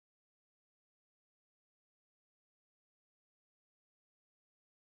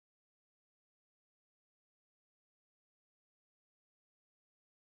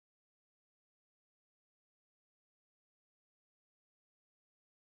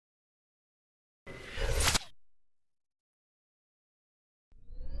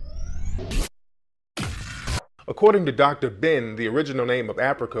According to Dr. Ben, the original name of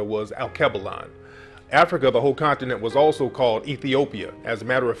Africa was Alkebulan. Africa, the whole continent, was also called Ethiopia. As a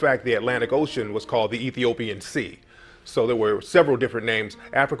matter of fact, the Atlantic Ocean was called the Ethiopian Sea. So there were several different names.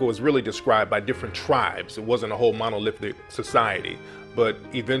 Africa was really described by different tribes. It wasn't a whole monolithic society, but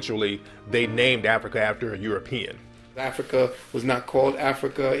eventually they named Africa after a European. Africa was not called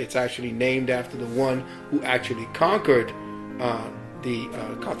Africa. It's actually named after the one who actually conquered the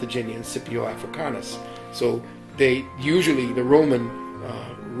Carthaginian, Scipio Africanus. So they usually, the Roman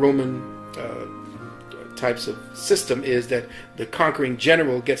types of system is that the conquering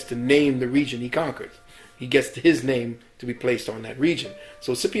general gets to name the region he conquered. He gets his name to be placed on that region.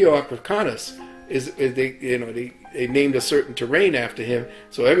 So Scipio Africanus they named a certain terrain after him.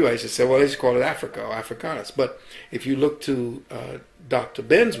 So everybody just said, well, let's call it Africa or Africanus. But if you look to Dr.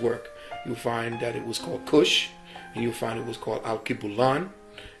 Ben's work, you'll find that it was called Kush, and you'll find it was called Alkebulan.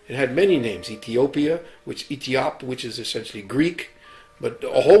 It had many names: Ethiopia, which is essentially Greek, but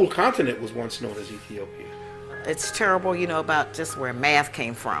a whole continent was once known as Ethiopia. It's terrible, about just where math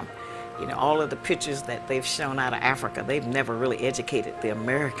came from. All of the pictures that they've shown out of Africa, they've never really educated the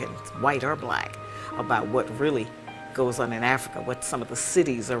Americans, white or black, about what really goes on in Africa, what some of the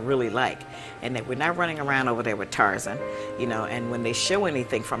cities are really like, and that we're not running around over there with Tarzan, and when they show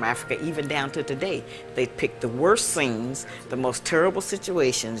anything from Africa, even down to today, they pick the worst scenes, the most terrible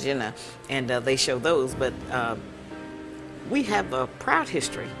situations, and they show those, but we have a proud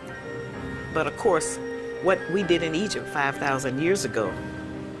history. But of course, what we did in Egypt 5,000 years ago,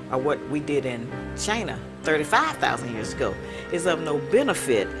 or what we did in China 35,000 years ago, is of no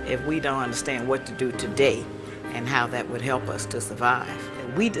benefit if we don't understand what to do today and how that would help us to survive.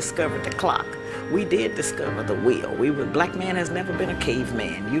 We discovered the clock. We did discover the wheel. Black man has never been a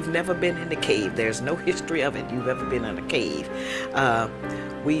caveman. You've never been in a cave. There's no history of it. You've ever been in a cave.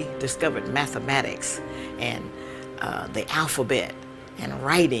 We discovered mathematics and the alphabet and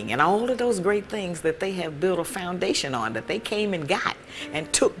writing and all of those great things that they have built a foundation on, that they came and got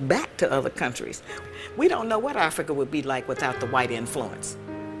and took back to other countries. We don't know what Africa would be like without the white influence.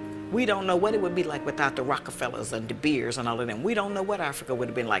 We don't know what it would be like without the Rockefellers and De Beers and all of them. We don't know what Africa would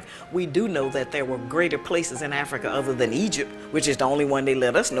have been like. We do know that there were greater places in Africa other than Egypt, which is the only one they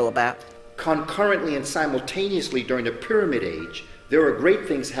let us know about. Concurrently and simultaneously during the Pyramid Age, there are great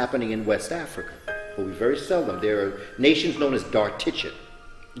things happening in West Africa. But we very seldom. There are nations known as Dar-Tichit.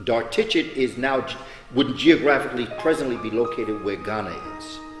 Dar-Tichit would geographically presently be located where Ghana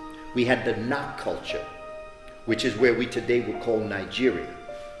is. We had the Nak culture, which is where we today would call Nigeria.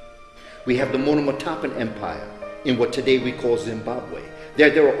 We have the Monomotapan Empire in what today we call Zimbabwe.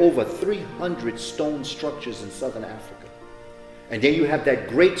 There are over 300 stone structures in southern Africa. And then you have that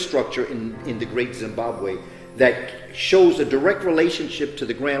great structure in the great Zimbabwe that shows a direct relationship to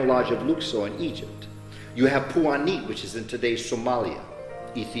the Grand Lodge of Luxor in Egypt. You have Puanit, which is in today's Somalia,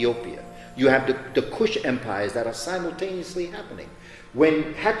 Ethiopia. You have the Kush empires that are simultaneously happening.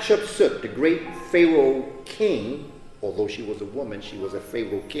 When Hatshepsut, the great Pharaoh king, although she was a woman, she was a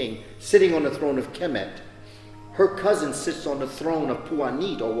Pharaoh king, sitting on the throne of Kemet, her cousin sits on the throne of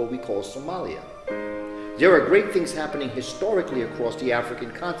Puanit, or what we call Somalia. There are great things happening historically across the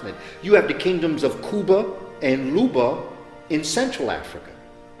African continent. You have the kingdoms of Kuba and Luba in Central Africa.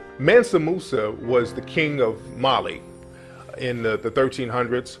 Mansa Musa was the king of Mali in the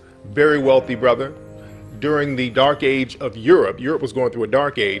 1300s, very wealthy brother. During the dark age of Europe was going through a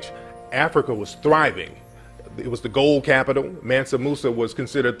dark age, Africa was thriving. It was the gold capital. Mansa Musa was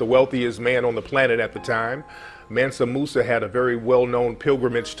considered the wealthiest man on the planet at the time. Mansa Musa had a very well-known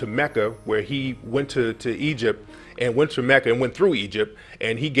pilgrimage to Mecca, where he went to Egypt and went to Mecca and went through Egypt,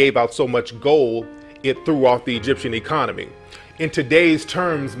 and he gave out so much gold it threw off the Egyptian economy. In today's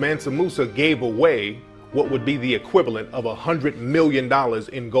terms, Mansa Musa gave away what would be the equivalent of $100 million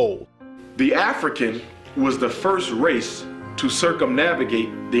in gold. The African was the first race to circumnavigate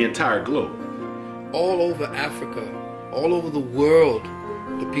the entire globe. All over Africa, all over the world,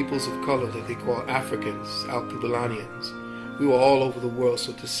 the peoples of color that they call Africans, Alkebulanans, we were all over the world.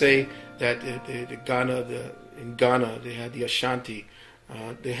 So to say that in Ghana they had the Ashanti,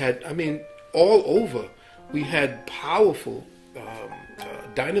 they had, all over, we had powerful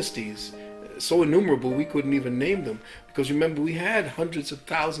dynasties, so innumerable we couldn't even name them. Because remember, we had hundreds of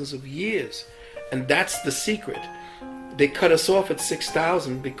thousands of years, and that's the secret. They cut us off at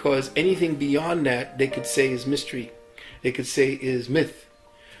 6,000 because anything beyond that they could say is mystery. They could say is myth.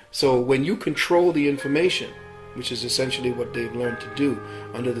 So when you control the information, which is essentially what they've learned to do,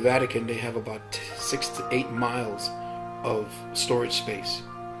 under the Vatican they have about 6 to 8 miles of storage space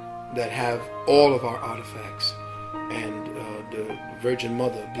that have all of our artifacts, and the Virgin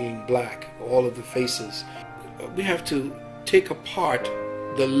Mother being black, all of the faces. take apart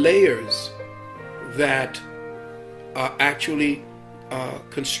the layers that are actually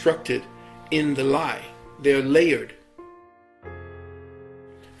constructed in the lie. They're layered.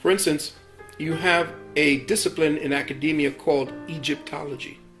 For instance, you have a discipline in academia called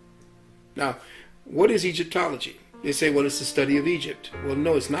Egyptology. Now, what is Egyptology? They say, well, it's the study of Egypt. Well,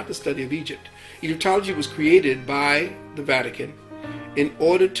 no, it's not the study of Egypt. Egyptology was created by the Vatican in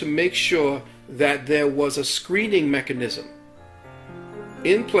order to make sure that there was a screening mechanism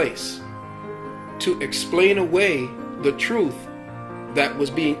in place to explain away the truth that was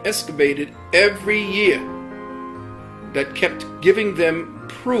being excavated every year, that kept giving them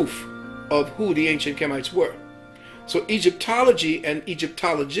proof of who the ancient Kemites were. So Egyptology and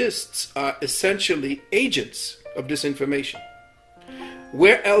Egyptologists are essentially agents of this information.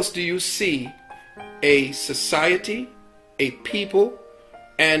 Where else do you see a society, a people,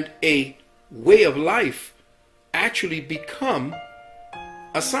 and a way of life actually become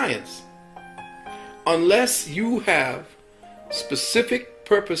a science? Unless you have specific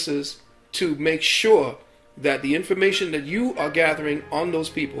purposes to make sure that the information that you are gathering on those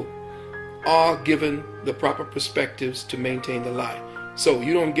people are given the proper perspectives to maintain the lie. So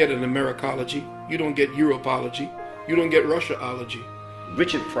you don't get an Americology, you don't get Europology, you don't get Russiaology.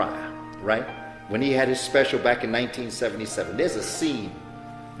 Richard Pryor, right? When he had his special back in 1977, there's a scene.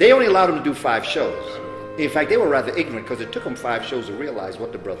 They only allowed him to do 5 shows. In fact, they were rather ignorant because it took them 5 shows to realize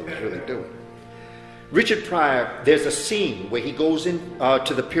what the brother was really doing. Richard Pryor, there's a scene where he goes in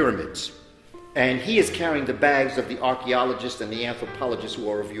to the pyramids, and he is carrying the bags of the archaeologists and the anthropologists who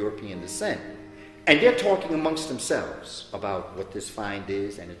are of European descent. And they're talking amongst themselves about what this find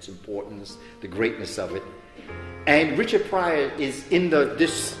is and its importance, the greatness of it. And Richard Pryor is in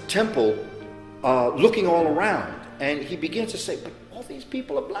this temple looking all around, and he begins to say, but all these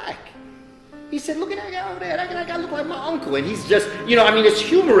people are black. He said, look at that guy over there. That guy look like my uncle. And he's just, it's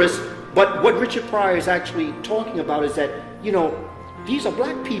humorous, but what Richard Pryor is actually talking about is that, these are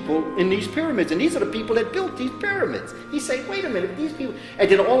black people in these pyramids, and these are the people that built these pyramids. He's saying, wait a minute, these people... And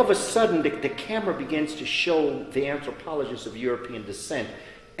then all of a sudden, the camera begins to show the anthropologists of European descent,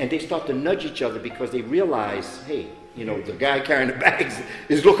 and they start to nudge each other because they realize, hey, the guy carrying the bags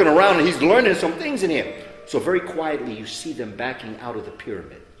is looking around and he's learning some things in here. So very quietly, you see them backing out of the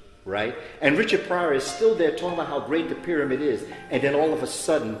pyramid, right? And Richard Pryor is still there talking about how great the pyramid is, and then all of a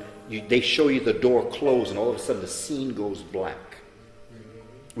sudden, they show you the door close, and all of a sudden the scene goes black.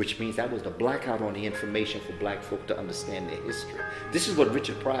 Which means that was the blackout on the information for black folk to understand their history. This is what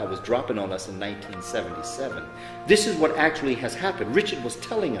Richard Pryor was dropping on us in 1977. This is what actually has happened. Richard was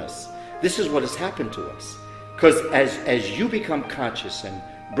telling us, this is what has happened to us. Because as you become conscious, and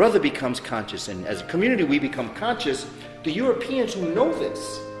brother becomes conscious, and as a community we become conscious, the Europeans who know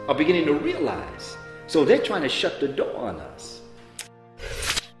this are beginning to realize. So they're trying to shut the door on us.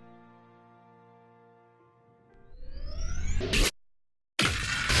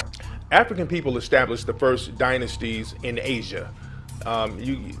 African people established the first dynasties in Asia.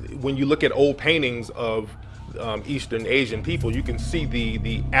 When you look at old paintings of Eastern Asian people, you can see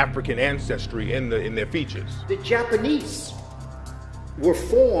the African ancestry in their features. The Japanese were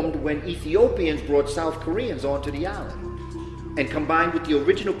formed when Ethiopians brought South Koreans onto the island and combined with the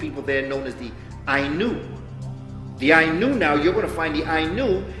original people there known as the Ainu. The Ainu now, you're going to find the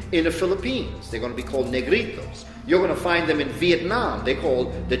Ainu in the Philippines. They're going to be called Negritos. You're going to find them in Vietnam. They're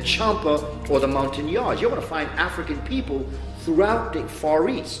called the Champa or the Montagnards. You're going to find African people throughout the Far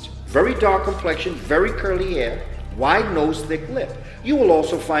East. Very dark complexion, very curly hair, wide nose, thick lip. You will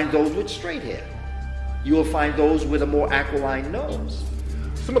also find those with straight hair. You will find those with a more aquiline nose.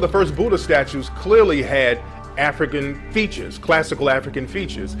 Some of the first Buddha statues clearly had African features, classical African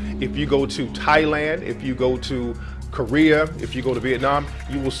features. If you go to Thailand, if you go to Korea, if you go to Vietnam,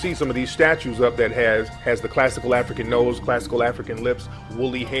 you will see some of these statues up that has the classical African nose, classical African lips,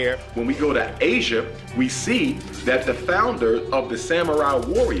 woolly hair. When we go to Asia, we see that the founder of the samurai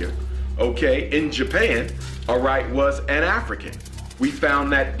warrior, in Japan, was an African. We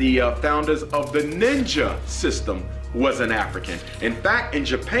found that the founders of the ninja system was an African. In fact, in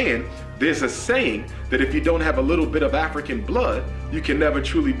Japan, there's a saying that if you don't have a little bit of African blood, you can never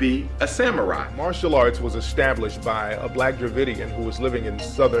truly be a samurai. Martial arts was established by a black Dravidian who was living in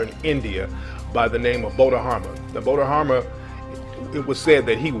southern India by the name of Bodhidharma. The Bodhidharma, it was said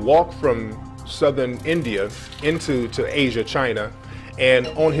that he walked from southern India into Asia, China, and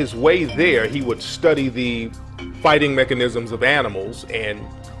on his way there, he would study the fighting mechanisms of animals, and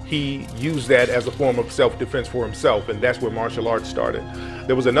he used that as a form of self-defense for himself, and that's where martial arts started.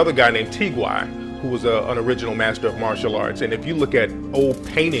 There was another guy named Tigwai who was an original master of martial arts. And if you look at old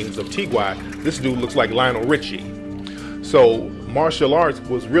paintings of Tigwai, this dude looks like Lionel Richie. So martial arts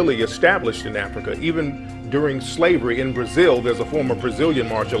was really established in Africa. Even during slavery in Brazil, there's a form of Brazilian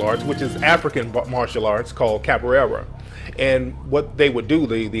martial arts, which is African martial arts called capoeira. And what they would do,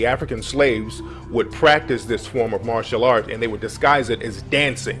 the African slaves would practice this form of martial art, and they would disguise it as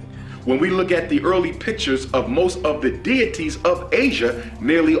dancing. When we look at the early pictures of most of the deities of Asia,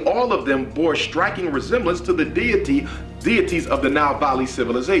 nearly all of them bore striking resemblance to the deities of the Nile Valley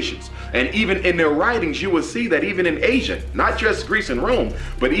civilizations. And even in their writings, you will see that even in Asia, not just Greece and Rome,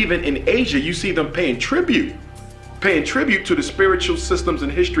 but even in Asia, you see them paying tribute to the spiritual systems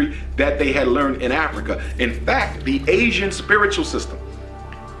and history that they had learned in Africa. In fact, the Asian spiritual system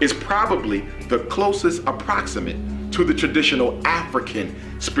is probably the closest approximate to the traditional African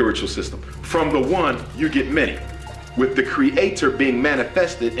spiritual system. From the one, you get many, with the creator being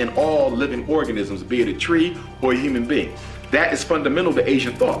manifested in all living organisms, be it a tree or a human being. That is fundamental to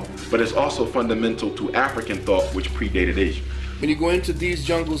Asian thought, but it's also fundamental to African thought, which predated Asia. When you go into these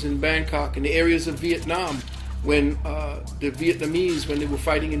jungles in Bangkok and the areas of Vietnam, when the Vietnamese, when they were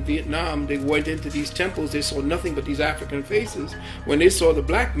fighting in Vietnam, they went into these temples, they saw nothing but these African faces. When they saw the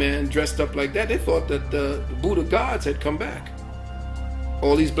black man dressed up like that, they thought that the Buddha gods had come back.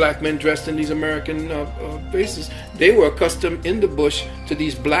 All these black men dressed in these American faces, they were accustomed in the bush to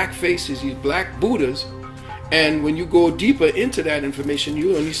these black faces, these black Buddhas. And when you go deeper into that information,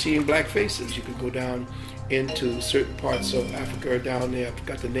 you're only seeing black faces. You could go down into certain parts of Africa, down there, I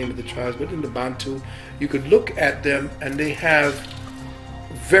forgot the name of the tribes, but in the Bantu, you could look at them and they have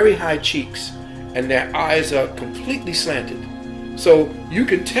very high cheeks and their eyes are completely slanted. So you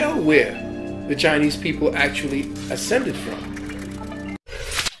can tell where the Chinese people actually ascended from.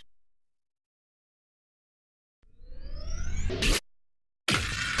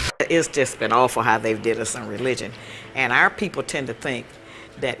 It's just been awful how they've did us in religion. And our people tend to think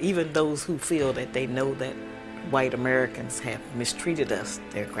that even those who feel that they know that white Americans have mistreated us,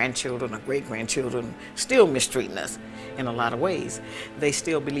 their grandchildren or great-grandchildren still mistreating us in a lot of ways, they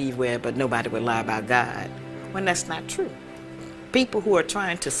still believe, well, but nobody would lie about God, when that's not true. People who are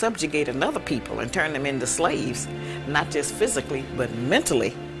trying to subjugate another people and turn them into slaves, not just physically, but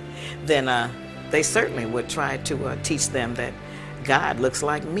mentally, then they certainly would try to teach them that God looks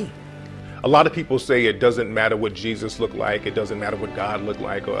like me. A lot of people say it doesn't matter what Jesus looked like, it doesn't matter what God looked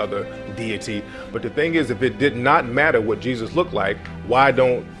like or other deity. But the thing is, if it did not matter what Jesus looked like, why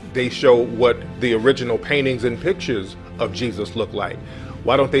don't they show what the original paintings and pictures of Jesus look like?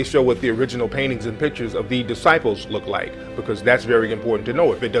 Why don't they show what the original paintings and pictures of the disciples look like? Because that's very important to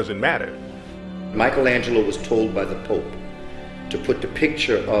know if it doesn't matter. Michelangelo was told by the Pope to put the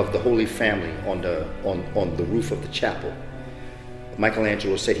picture of the Holy Family on the roof of the chapel.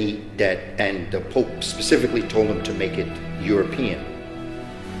 Michelangelo said and the Pope specifically told him to make it European.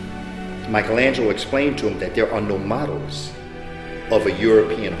 Michelangelo explained to him that there are no models of a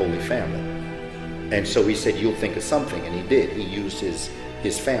European Holy Family. And so he said, you'll think of something, and he did. He used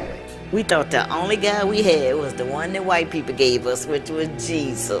his family. We thought the only God we had was the one that white people gave us, which was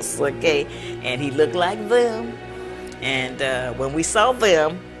Jesus, okay? And he looked like them. And when we saw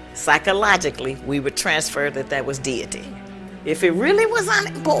them, psychologically, we would transfer that was deity. If it really was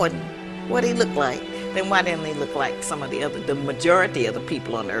unimportant what he looked like, then why didn't he look like some of the majority of the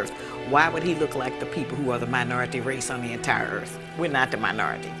people on earth? Why would he look like the people who are the minority race on the entire earth? We're not the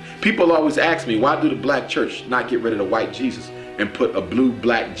minority. People always ask me, why do the black church not get rid of the white Jesus and put a blue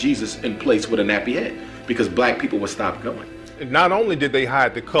black Jesus in place with a nappy head? Because black people would stop going. Not only did they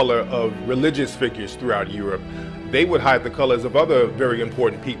hide the color of religious figures throughout Europe, they would hide the colors of other very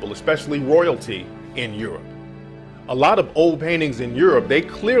important people, especially royalty in Europe. A lot of old paintings in Europe, they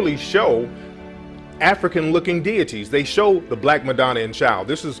clearly show African-looking deities. They show the Black Madonna and Child.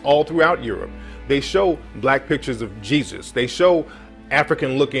 This is all throughout Europe. They show black pictures of Jesus. They show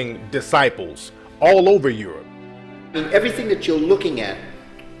African-looking disciples all over Europe. I mean, everything that you're looking at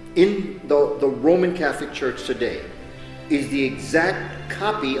in the Roman Catholic Church today is the exact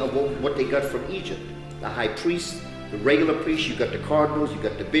copy of what they got from Egypt. The high priest, the regular priests, you got the cardinals, you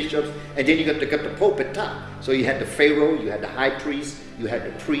got the bishops, and then you got the Pope at top. So you had the pharaoh, you had the high priest, you had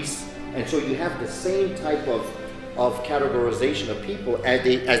the priests, and so you have the same type of categorization of people as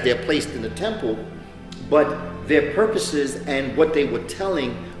they're placed in the temple, but their purposes and what they were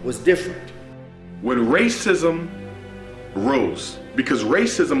telling was different. When racism rose, because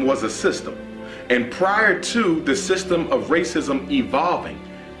racism was a system, and prior to the system of racism evolving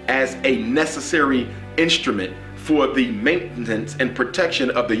as a necessary instrument for the maintenance and protection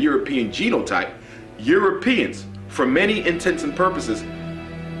of the European genotype, Europeans, for many intents and purposes,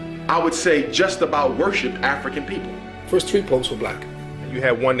 I would say, just about worshiped African people. First 3 popes were black. You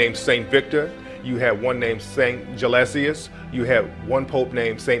had one named Saint Victor, you had one named Saint Gelasius, you had one pope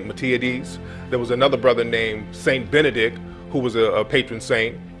named Saint Matthiades. There was another brother named Saint Benedict, who was a patron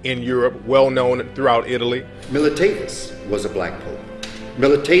saint in Europe, well known throughout Italy. Militatus was a black pope.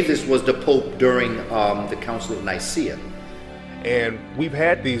 Militatus was the pope during the Council of Nicaea. And we've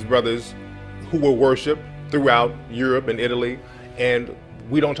had these brothers who were worshiped throughout Europe and Italy, and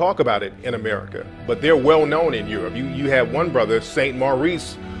we don't talk about it in America, but they're well known in Europe. You have one brother, Saint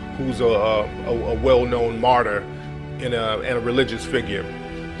Maurice, who's a well-known martyr and a religious figure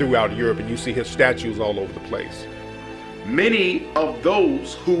throughout Europe, and you see his statues all over the place. Many of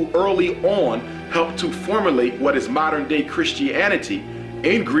those who early on helped to formulate what is modern-day Christianity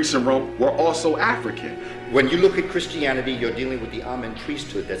in Greece and Rome were also African. When you look at Christianity, you're dealing with the Amen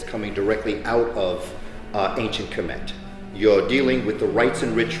priesthood that's coming directly out of ancient Kemet. You're dealing with the rites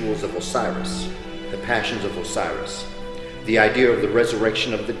and rituals of Osiris, the passions of Osiris, the idea of the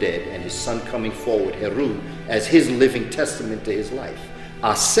resurrection of the dead and his son coming forward, Heru, as his living testament to his life.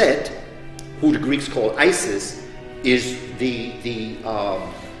 Aset, who the Greeks call Isis, is the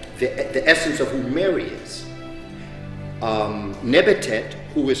essence of who Mary is. Nebetet,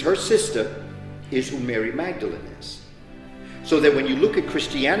 who is her sister, is who Mary Magdalene is. So that when you look at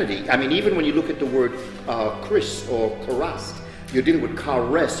Christianity, I mean, even when you look at the word Chris or Charast, you're dealing with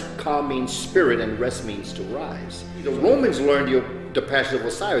Chares. Cha means spirit and res means to rise. The Romans learned the Passion of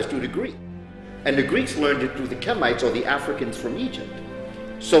Osiris through the Greek. And the Greeks learned it through the Kemites, or the Africans from Egypt.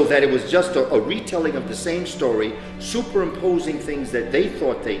 So that it was just a retelling of the same story, superimposing things that they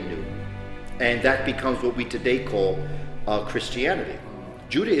thought they knew. And that becomes what we today call Christianity.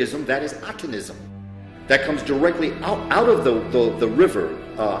 Judaism, that is Atonism. That comes directly out of the river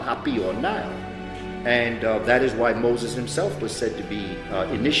Hapi or Nile. And that is why Moses himself was said to be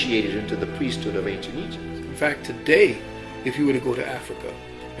initiated into the priesthood of ancient Egypt. In fact, today, if you were to go to Africa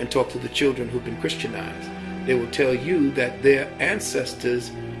and talk to the children who've been Christianized, they will tell you that their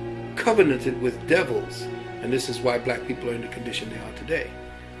ancestors covenanted with devils, and this is why black people are in the condition they are today.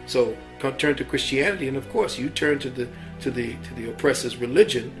 So turn to Christianity, and of course you turn to the oppressor's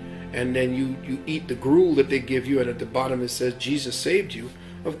religion, and then you eat the gruel that they give you, and at the bottom it says Jesus saved you.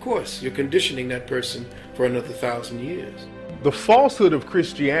 Of course, you're conditioning that person for another 1,000 years. The falsehood of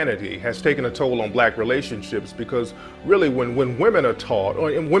Christianity has taken a toll on black relationships, because really when women are taught,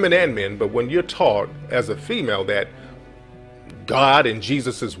 or women and men, but when you're taught as a female that God and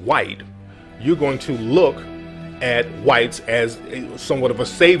Jesus is white, you're going to look at whites as somewhat of a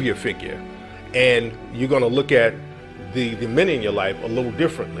savior figure, and you're going to look at the men in your life a little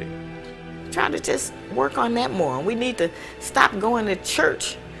differently. Try to just work on that more. We need to stop going to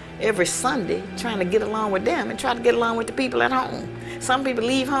church every Sunday trying to get along with them and try to get along with the people at home. Some people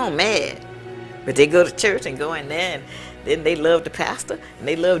leave home mad, but they go to church and go in there, and then they love the pastor and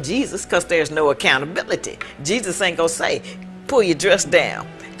they love Jesus because there's no accountability. Jesus ain't gonna say, pull your dress down,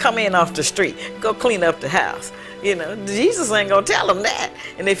 come in off the street, go clean up the house. You know, Jesus ain't gonna tell them that.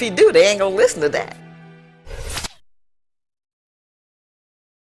 And if he do, they ain't gonna listen to that.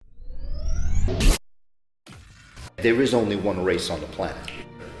 There is only one race on the planet,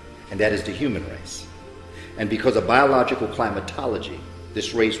 and that is the human race. And because of biological climatology,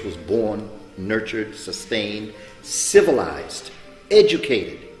 this race was born, nurtured, sustained, civilized,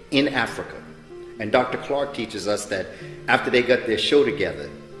 educated in Africa. And Dr. Clark teaches us that after they got their show together,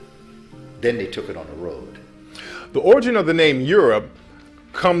 then they took it on the road. The origin of the name Europe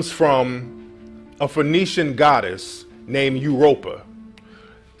comes from a Phoenician goddess named Europa.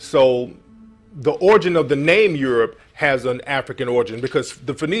 So the origin of the name Europe has an African origin, because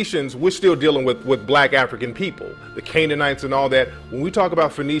the Phoenicians, we're still dealing with black African people, the Canaanites and all that. When we talk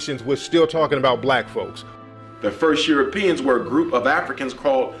about Phoenicians, we're still talking about black folks. The first Europeans were a group of Africans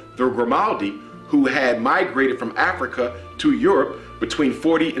called the Grimaldi, who had migrated from Africa to Europe between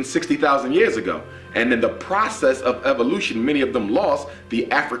 40 and 60,000 years ago. And in the process of evolution, many of them lost the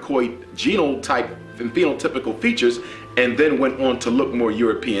Africoid genotype and phenotypical features, and then went on to look more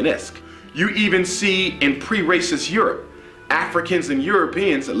European-esque. You even see in pre-racist Europe, Africans and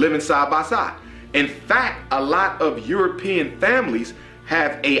Europeans living side by side. In fact, a lot of European families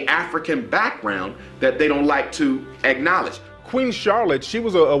have an African background that they don't like to acknowledge. Queen Charlotte, she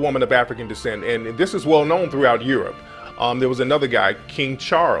was a woman of African descent, and this is well known throughout Europe. There was another guy, King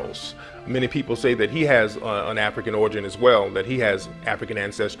Charles. Many people say that he has an African origin as well, that he has African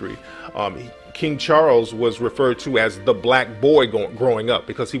ancestry. King Charles was referred to as the black boy growing up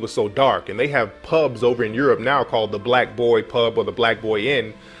because he was so dark. And they have pubs over in Europe now called the Black Boy Pub or the Black Boy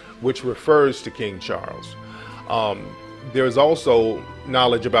Inn, which refers to King Charles. There's also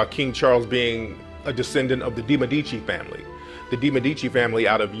knowledge about King Charles being a descendant of the de' Medici family. The de' Medici family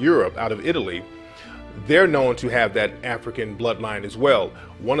out of Europe, out of Italy, they're known to have that African bloodline as well.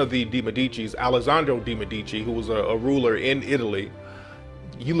 One of the de' Medicis, Alessandro de' Medici, who was a ruler in Italy,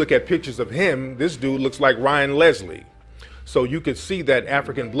 you look at pictures of him, this dude looks like Ryan Leslie. So you could see that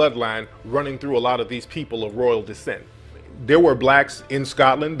African bloodline running through a lot of these people of royal descent. There were blacks in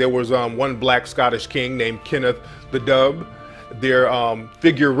Scotland. There was one black Scottish king named Kenneth the Dub. There are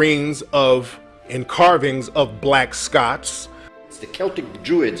figurines of and carvings of black Scots. The Celtic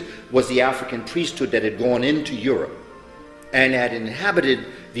Druids was the African priesthood that had gone into Europe and had inhabited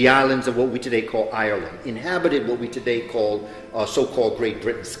the islands of what we today call Ireland, inhabited what we today call so-called Great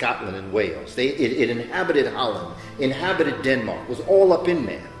Britain, Scotland, and Wales. It inhabited Holland, inhabited Denmark, was all up in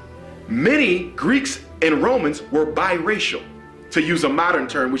there. Many Greeks and Romans were biracial, to use a modern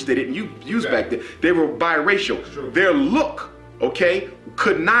term, which they didn't use back then. They were biracial. Their look, okay,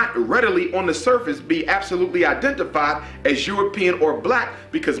 could not readily on the surface be absolutely identified as European or black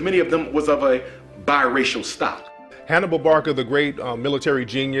because many of them was of a biracial stock. Hannibal Barca, the great military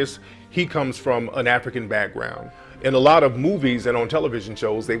genius, he comes from an African background. In a lot of movies and on television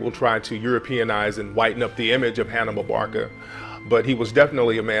shows, they will try to Europeanize and whiten up the image of Hannibal Barca, but he was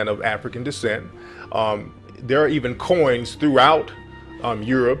definitely a man of African descent. There are even coins throughout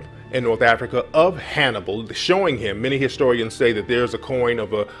Europe and North Africa of Hannibal showing him. Many historians say that there's a coin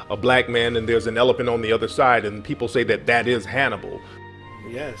of a black man and there's an elephant on the other side, and people say that that is Hannibal.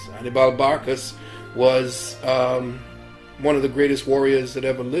 Yes, Hannibal Barcas was one of the greatest warriors that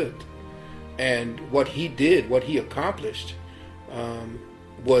ever lived. And what he did, what he accomplished,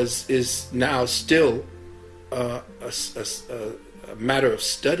 is now still a matter of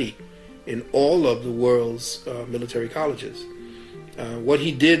study in all of the world's military colleges. What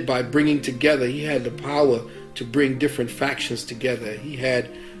he did by bringing together, he had the power to bring different factions together. He had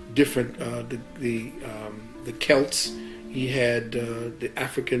different the Celts, he had the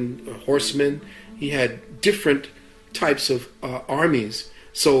African horsemen, he had different types of armies.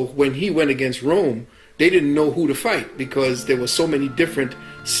 So when he went against Rome, they didn't know who to fight because there were so many different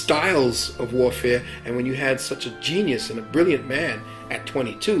styles of warfare. And when you had such a genius and a brilliant man at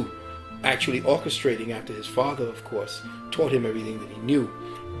 22, actually orchestrating after his father, of course, taught him everything that he knew,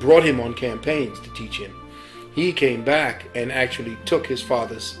 brought him on campaigns to teach him. He came back and actually took his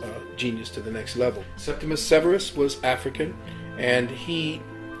father's genius to the next level. Septimus Severus was African, and he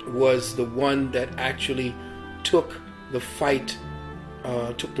was the one that actually took the fight,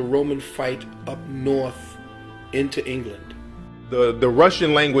 took the Roman fight up north into England. The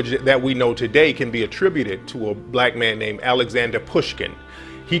Russian language that we know today can be attributed to a black man named Alexander Pushkin.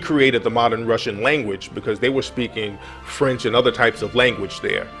 He created the modern Russian language because they were speaking French and other types of language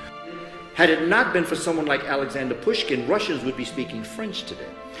there. Had it not been for someone like Alexander Pushkin, Russians would be speaking French today.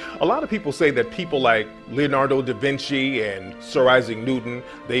 A lot of people say that people like Leonardo da Vinci and Sir Isaac Newton,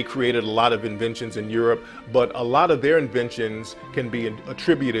 they created a lot of inventions in Europe, but a lot of their inventions can be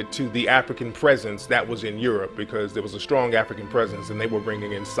attributed to the African presence that was in Europe because there was a strong African presence and they were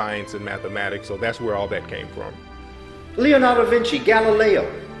bringing in science and mathematics, so that's where all that came from. Leonardo da Vinci,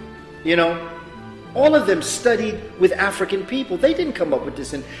 Galileo, you know, all of them studied with African people. They didn't come up with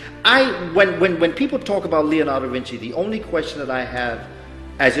this. And when people talk about Leonardo da Vinci, the only question that I have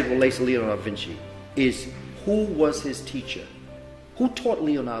as it relates to Leonardo da Vinci is who was his teacher? Who taught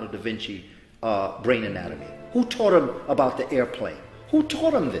Leonardo da Vinci brain anatomy? Who taught him about the airplane? Who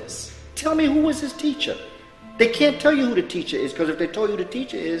taught him this? Tell me who was his teacher. They can't tell you who the teacher is because if they told you who the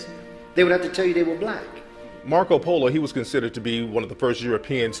teacher is, they would have to tell you they were black. Marco Polo, he was considered to be one of the first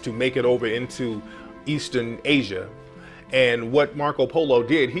Europeans to make it over into Eastern Asia. And what Marco Polo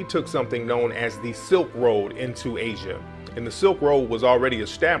did, he took something known as the Silk Road into Asia. And the Silk Road was already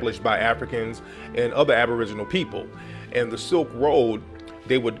established by Africans and other Aboriginal people. And the Silk Road,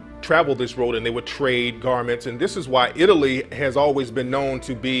 they would travel this road and they would trade garments. And this is why Italy has always been known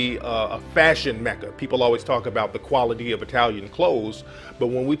to be a fashion mecca. People always talk about the quality of Italian clothes, but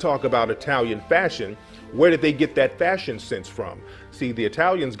when we talk about Italian fashion, where did they get that fashion sense from? See, the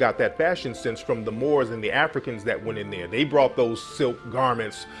Italians got that fashion sense from the Moors and the Africans that went in there. They brought those silk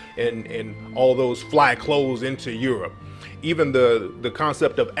garments and all those fly clothes into Europe. Even the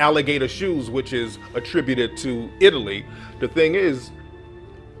concept of alligator shoes, which is attributed to Italy, the thing is,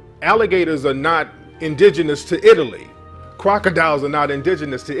 alligators are not indigenous to Italy. Crocodiles are not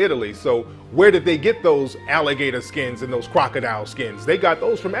indigenous to Italy. So where did they get those alligator skins and those crocodile skins? They got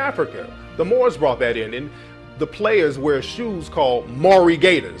those from Africa. The Moors brought that in. And the players wear shoes called Maori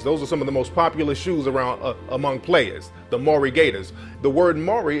Gators. Those are some of the most popular shoes around among players, the Maori Gators. The word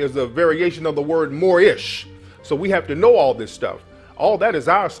Maori is a variation of the word Moorish. So we have to know all this stuff. All that is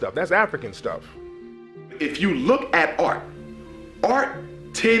our stuff. That's African stuff. If you look at art, art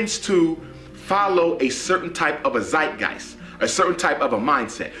tends to follow a certain type of a zeitgeist, a certain type of a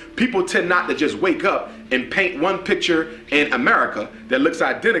mindset. People tend not to just wake up and paint one picture in America that looks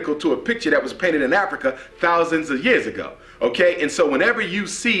identical to a picture that was painted in Africa thousands of years ago. Okay, and so whenever you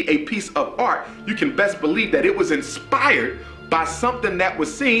see a piece of art, you can best believe that it was inspired by something that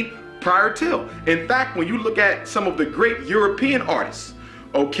was seen prior to. In fact, when you look at some of the great European artists,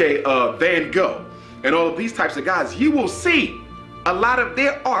 okay, Van Gogh and all of these types of guys, you will see a lot of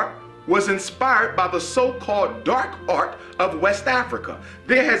their art was inspired by the so-called dark art of West Africa.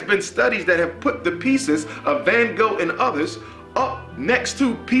 There has been studies that have put the pieces of Van Gogh and others up next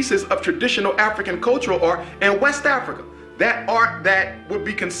to pieces of traditional African cultural art in West Africa. That art that would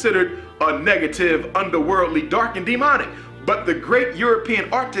be considered a negative, underworldly, dark, and demonic. But the great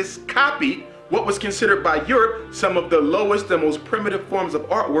European artists copied what was considered by Europe some of the lowest and most primitive forms of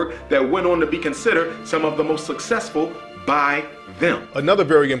artwork that went on to be considered some of the most successful by them. Another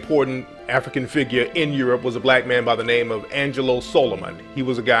very important African figure in Europe was a black man by the name of Angelo Soliman. He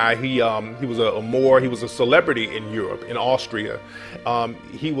was a guy, he was a Moor, he was a celebrity in Europe, in Austria.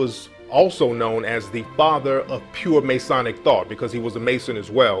 He was also known as the father of pure Masonic thought because he was a Mason as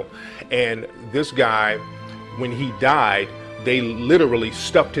well. And this guy, when he died, they literally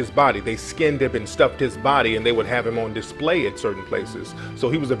stuffed his body. They skinned him and stuffed his body, and they would have him on display at certain places. So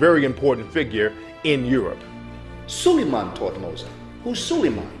he was a very important figure in Europe. Suleiman taught Mozart. Who's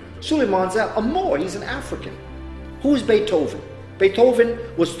Suleiman? Suleiman's a Moor. He's an African. Who is Beethoven? Beethoven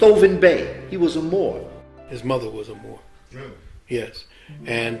was Thoven Bey. He was a Moor. His mother was a Moor. Really? Yes.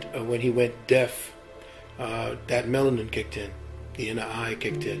 And when he went deaf, that melanin kicked in. The inner eye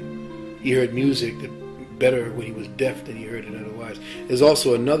kicked in. He heard music better when he was deaf than he heard it otherwise. There's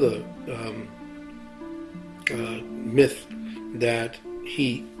also another myth that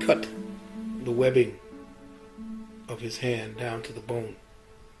he cut the webbing of his hand down to the bone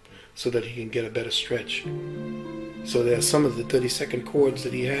so that he can get a better stretch. So there's some of the 32nd chords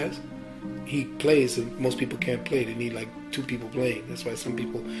that he has, he plays, and most people can't play. They need like two people playing. That's why some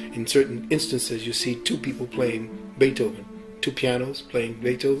people, in certain instances, you see two people playing Beethoven, two pianos playing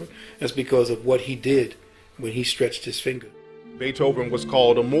Beethoven. That's because of what he did when he stretched his finger. Beethoven was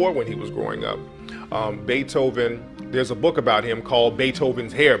called a Moor when he was growing up. Beethoven, there's a book about him called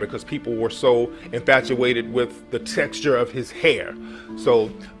Beethoven's Hair because people were so infatuated with the texture of his hair.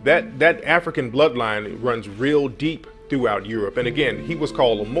 So that African bloodline runs real deep throughout Europe. And again, he was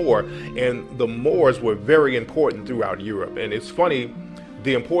called a Moor, and the Moors were very important throughout Europe. And it's funny,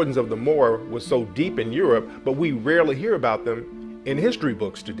 the importance of the Moor was so deep in Europe, but we rarely hear about them in history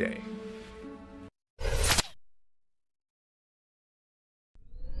books today.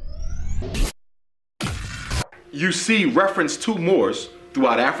 You see reference to Moors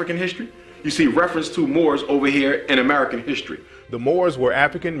throughout African history. You see reference to Moors over here in American history. The Moors were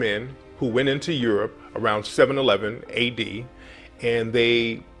African men who went into Europe around 711 AD, and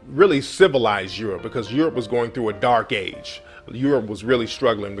they really civilized Europe because Europe was going through a dark age. Europe was really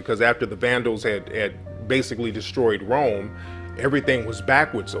struggling because after the Vandals had basically destroyed Rome, everything was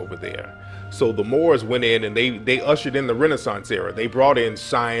backwards over there. So the Moors went in and they ushered in the Renaissance era. They brought in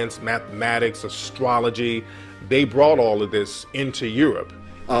science, mathematics, astrology. They brought all of this into Europe.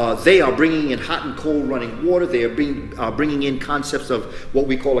 They are bringing in hot and cold running water. They are bringing in concepts of what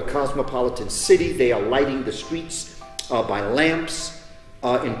we call a cosmopolitan city. They are lighting the streets by lamps.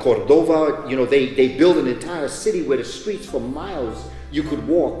 In Cordova, you know, they built an entire city where the streets for miles you could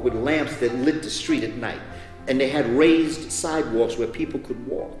walk with lamps that lit the street at night. And they had raised sidewalks where people could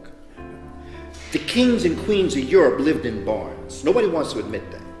walk. The kings and queens of Europe lived in barns. Nobody wants to admit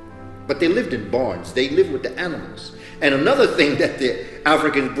that. But they lived in barns. They lived with the animals. And another thing that the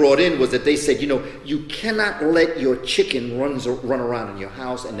Africans brought in was that they said, you know, you cannot let your chicken run around in your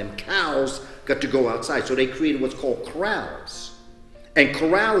house, and them cows got to go outside. So they created what's called corrals. And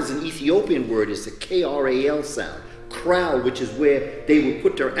corral is an Ethiopian word. It's a K-R-A-L sound. Corral, which is where they would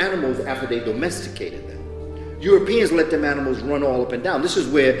put their animals after they domesticated them. Europeans let them animals run all up and down. This is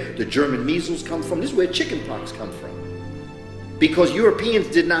where the German measles come from. This is where chickenpox come from. Because Europeans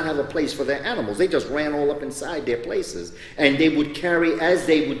did not have a place for their animals. They just ran all up inside their places. And they would carry, as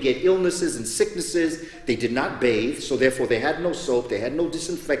they would get illnesses and sicknesses, they did not bathe, so therefore they had no soap, they had no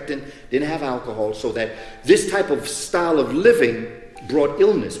disinfectant, didn't have alcohol, so that this type of style of living brought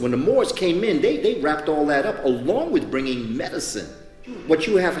illness. When the Moors came in, they wrapped all that up, along with bringing medicine. What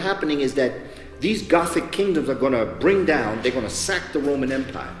you have happening is that these Gothic kingdoms are going to bring down, they're going to sack the Roman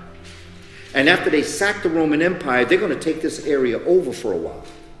Empire. And after they sack the Roman Empire, they're going to take this area over for a while.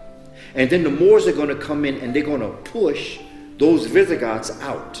 And then the Moors are going to come in and they're going to push those Visigoths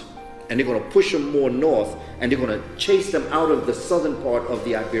out, and they're going to push them more north, and they're going to chase them out of the southern part of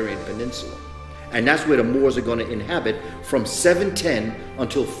the Iberian Peninsula. And that's where the Moors are going to inhabit from 710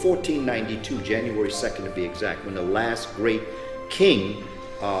 until 1492, January 2nd to be exact, when the last great king,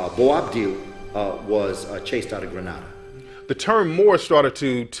 Boabdil, was chased out of Granada. The term Moor started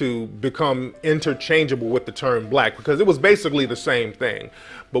to become interchangeable with the term black, because it was basically the same thing.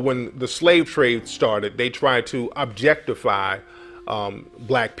 But when the slave trade started, they tried to objectify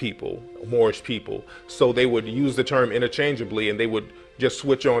black people, Moorish people. So they would use the term interchangeably, and they would just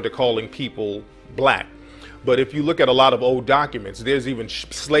switch on to calling people black. But if you look at a lot of old documents, there's even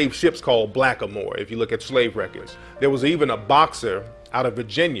slave ships called Blackamoor. If you look at slave records, there was even a boxer out of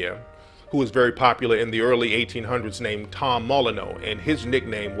Virginia who was very popular in the early 1800s named Tom Molyneux, and his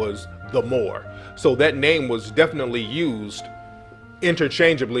nickname was the Moor. So that name was definitely used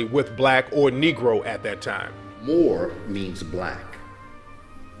interchangeably with black or Negro at that time. Moor means black,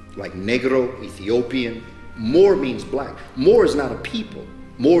 like Negro, Ethiopian. Moor means black. Moor is not a people.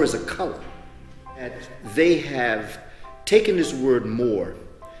 Moor is a color. And they have taken this word Moor,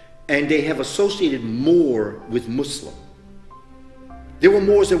 and they have associated Moor with Muslim. There were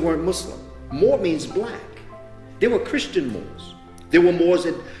Moors that weren't Muslim. Moor means black. There were Christian Moors. There were Moors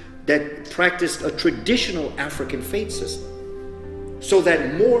that practiced a traditional African faith system. So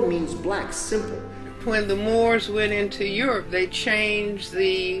that Moor means black, simple. When the Moors went into Europe, they changed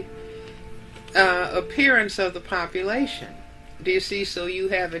the appearance of the population. Do you see? So you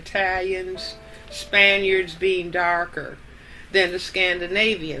have Italians, Spaniards being darker than the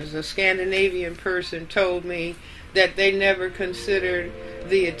Scandinavians. A Scandinavian person told me that they never considered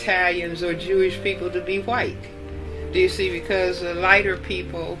the Italians or Jewish people to be white. Do you see? Because the lighter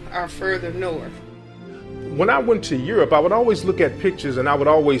people are further north. When I went to Europe, I would always look at pictures and I would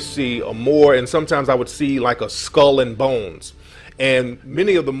always see a Moor, and sometimes I would see like a skull and bones. And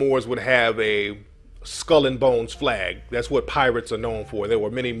many of the Moors would have a skull and bones flag. That's what pirates are known for. There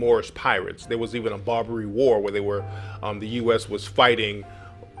were many Moorish pirates. There was even a Barbary War where the U.S. was fighting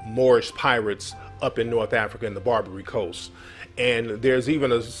Moorish pirates up in North Africa and the Barbary Coast. And there's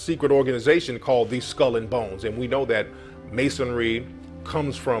even a secret organization called the Skull and Bones. And we know that Masonry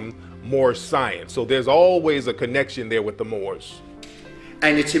comes from Moorish science. So there's always a connection there with the Moors.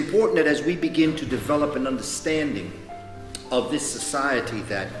 And it's important that as we begin to develop an understanding of this society,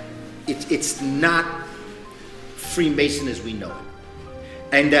 that it's not Freemason as we know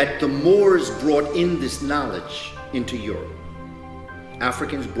it. And that the Moors brought in this knowledge into Europe.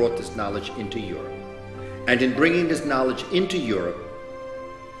 Africans brought this knowledge into Europe. And in bringing this knowledge into Europe,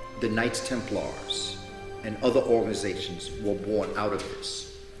 the Knights Templars and other organizations were born out of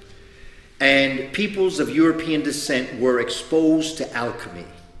this. And peoples of European descent were exposed to alchemy,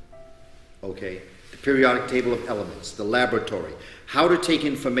 okay? The periodic table of elements, the laboratory, how to take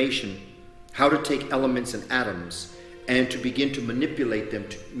information, how to take elements and atoms, and to begin to manipulate them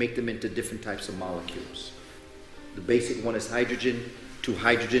to make them into different types of molecules. The basic one is hydrogen, 2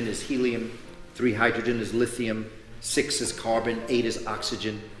 hydrogen is helium, 3 hydrogen is lithium, 6 is carbon, 8 is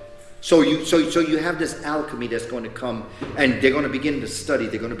oxygen. So you have this alchemy that's going to come, and they're going to begin to study,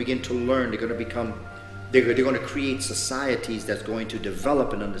 they're going to begin to learn, they're going to create societies that's going to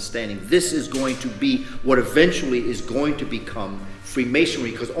develop an understanding. This is going to be what eventually is going to become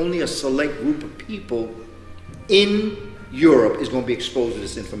Freemasonry, because only a select group of people in Europe is going to be exposed to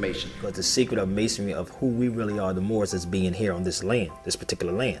this information. Because the secret of Masonry, of who we really are, the Moors, is being here on this land, this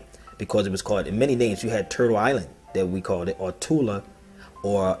particular land. Because it was called, in many names, you had Turtle Island, that we called it, or Tula,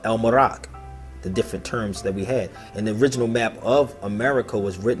 or El Morocco, the different terms that we had. And the original map of America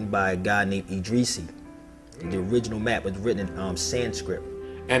was written by a guy named Idrisi. The original map was written in Sanskrit.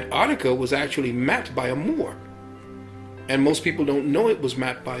 Antarctica was actually mapped by a Moor. And most people don't know it was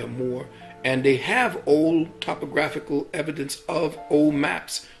mapped by a Moor. And they have old topographical evidence of old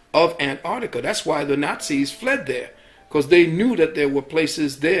maps of Antarctica. That's why the Nazis fled there, because they knew that there were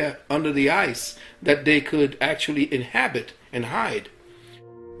places there under the ice that they could actually inhabit and hide.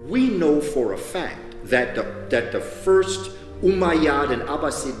 We know for a fact that the first Umayyad and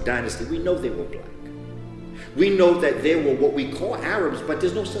Abbasid dynasty, we know they were black. We know that they were what we call Arabs, but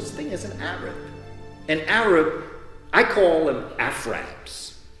there's no such thing as an Arab. An Arab, I call them Afrabs.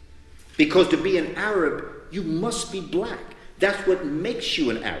 Because to be an Arab, you must be black. That's what makes you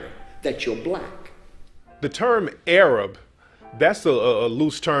an Arab, that you're black. The term Arab, that's a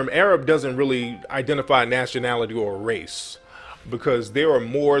loose term. Arab doesn't really identify nationality or race, because there are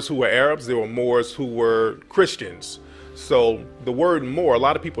Moors who were Arabs, there were Moors who were Christians. So the word Moor, a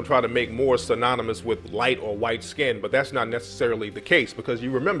lot of people try to make Moor synonymous with light or white skin, but that's not necessarily the case, because you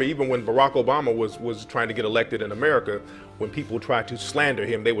remember even when Barack Obama was trying to get elected in America, when people tried to slander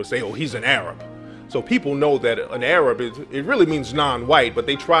him, they would say, oh, he's an Arab. So people know that an Arab, it really means non-white, but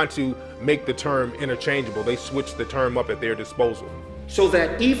they try to make the term interchangeable. They switch the term up at their disposal. So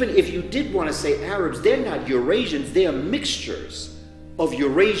that even if you did want to say Arabs, they're not Eurasians, they are mixtures of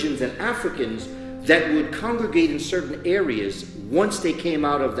Eurasians and Africans that would congregate in certain areas once they came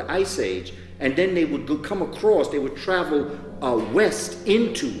out of the Ice Age, and then they would come across, they would travel west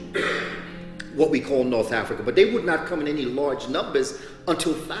into what we call North Africa, but they would not come in any large numbers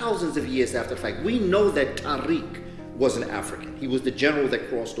until thousands of years after the fact. We know that Tariq was an African. He was the general that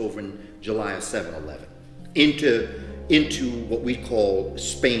crossed over in July of 711 into what we call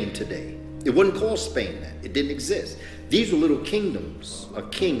Spain today. It wasn't called Spain then. It didn't exist. These were little kingdoms. A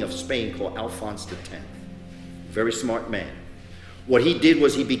king of Spain called Alphonse X. Very smart man. What he did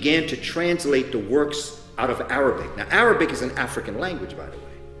was he began to translate the works out of Arabic. Now, Arabic is an African language, by the way.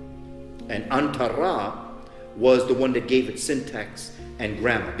 And Antara was the one that gave it syntax and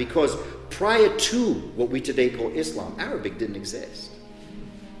grammar. Because prior to what we today call Islam, Arabic didn't exist.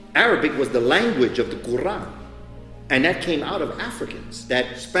 Arabic was the language of the Quran. And that came out of Africans.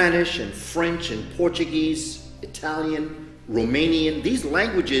 That Spanish and French and Portuguese, Italian, Romanian, these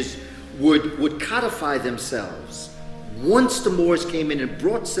languages would codify themselves once the Moors came in and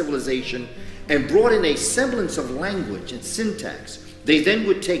brought civilization and brought in a semblance of language and syntax. They then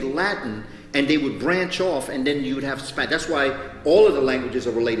would take Latin and they would branch off, and then you would have Spanish. That's why all of the languages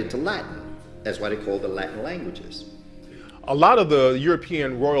are related to Latin. That's why they call the Latin languages. A lot of the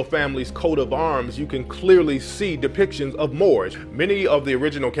European royal family's coat of arms, you can clearly see depictions of Moors. Many of the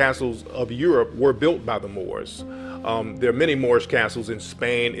original castles of Europe were built by the Moors. There are many Moorish castles in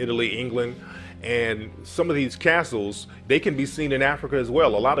Spain, Italy, England, and some of these castles, they can be seen in Africa as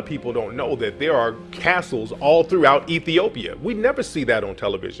well. A lot of people don't know that there are castles all throughout Ethiopia. We never see that on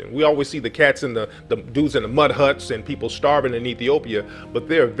television. We always see the cats and the dudes in the mud huts and people starving in Ethiopia, but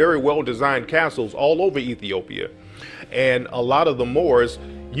there are very well-designed castles all over Ethiopia. And a lot of the Moors,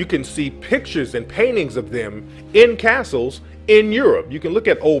 you can see pictures and paintings of them in castles in Europe. You can look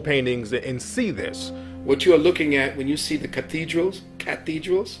at old paintings and see this. What you are looking at when you see the cathedrals,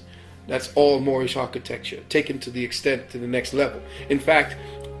 that's all Moorish architecture, taken to the extent to the next level. In fact,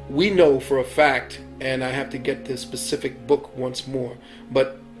 we know for a fact, and I have to get the specific book once more,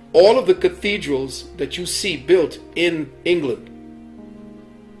 but all of the cathedrals that you see built in England,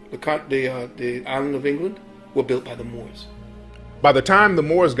 the island of England, were built by the Moors. By the time the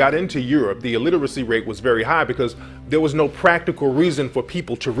Moors got into Europe, the illiteracy rate was very high because there was no practical reason for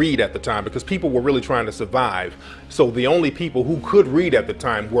people to read at the time, because people were really trying to survive. So the only people who could read at the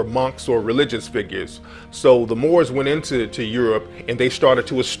time were monks or religious figures. So the Moors went into Europe and they started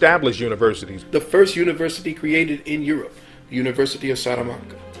to establish universities. The first university created in Europe, the University of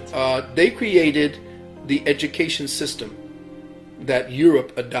Salamanca. They created the education system that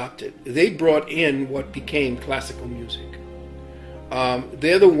Europe adopted. They brought in what became classical music.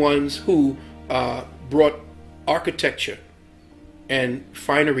 They're the ones who brought architecture and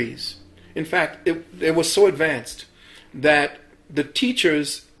fineries. In fact, it was so advanced that the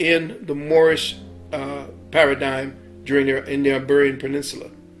teachers in the Moorish paradigm in the Iberian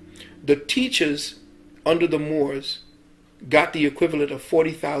Peninsula, the teachers under the Moors got the equivalent of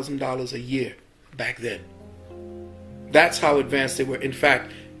 $40,000 a year back then. That's how advanced they were. In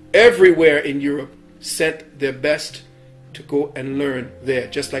fact, everywhere in Europe sent their best to go and learn there,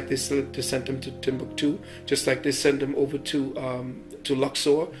 just like they sent them to Timbuktu, just like they sent them over to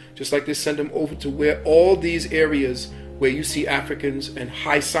Luxor, just like they sent them over to where all these areas where you see Africans and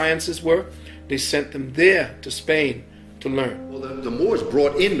high sciences were, they sent them there to Spain to learn. Well, the Moors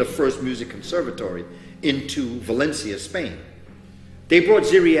brought in the first music conservatory into Valencia, Spain. They brought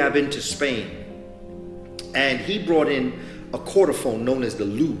Ziryab into Spain, and he brought in a chordophone known as the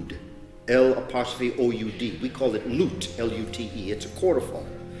lute, L'-O-U-D. We call it lute, L-U-T-E. It's a chordophone.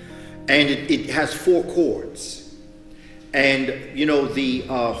 And it has 4 chords. And, you know, the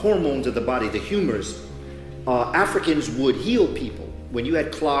hormones of the body, the humors, Africans would heal people when you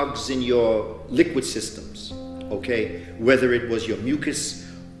had clogs in your liquid systems, okay? Whether it was your mucus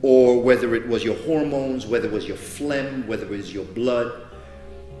or whether it was your hormones, whether it was your phlegm, whether it was your blood.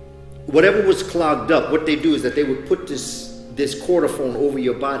 Whatever was clogged up, what they do is that they would put this chordophone over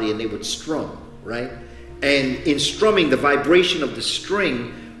your body and they would strum, right? And in strumming, the vibration of the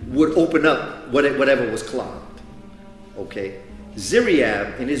string would open up whatever was clogged, okay?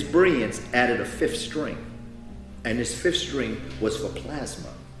 Ziryab, in his brilliance, added a 5th string. And this 5th string was for plasma.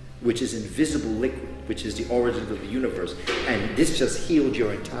 which is invisible liquid, which is the origins of the universe. And this just healed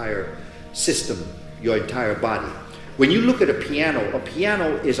your entire system, your entire body. When you look at a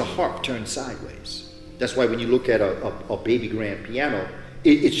piano is a harp turned sideways. That's why when you look at a baby grand piano,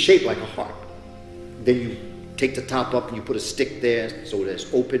 it's shaped like a harp. Then you take the top up and you put a stick there so that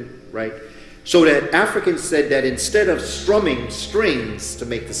it's open, right? So that Africans said that instead of strumming strings to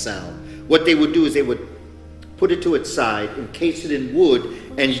make the sound, what they would do is they would put it to its side, encase it in wood,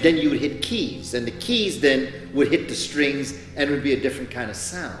 and then you would hit keys. And the keys then would hit the strings and it would be a different kind of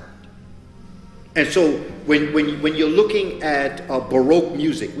sound. And so when you're looking at Baroque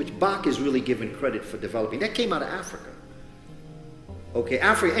music, which Bach is really given credit for developing, that came out of Africa. Okay,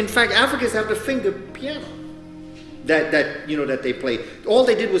 Africa. In fact, Africans have the finger piano that they play. All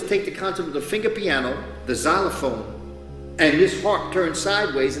they did was take the concept of the finger piano, the xylophone, and this harp turned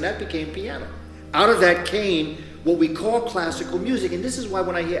sideways, and that became piano. Out of that came what we call classical music. And this is why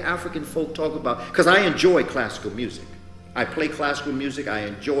when I hear African folk talk about, because I enjoy classical music. I play classical music, I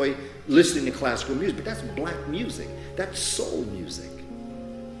enjoy listening to classical music, but that's black music, that's soul music.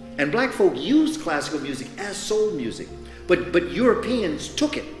 And black folk used classical music as soul music, but Europeans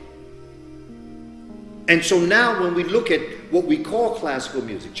took it. And so now when we look at what we call classical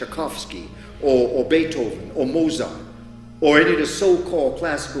music, Tchaikovsky or Beethoven or Mozart, or any of the so-called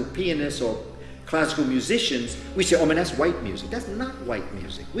classical pianists or classical musicians, we say, oh man, that's white music. That's not white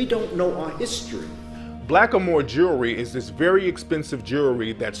music. We don't know our history. Blackamoor jewelry is this very expensive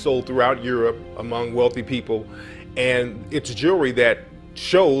jewelry that's sold throughout Europe among wealthy people, and it's jewelry that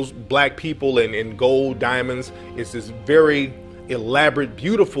shows black people in gold, diamonds. It's this very elaborate,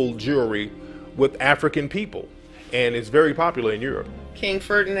 beautiful jewelry with African people, and it's very popular in Europe. King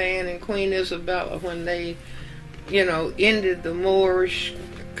Ferdinand and Queen Isabella, when they, ended the Moorish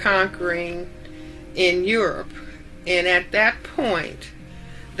conquering in Europe, and at that point,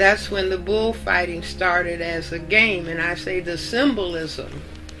 that's when the bullfighting started as a game. And I say the symbolism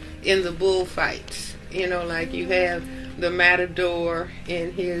in the bullfights, like you have the matador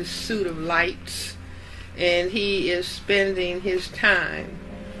in his suit of lights, and he is spending his time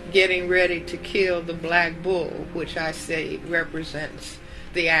getting ready to kill the black bull, which I say represents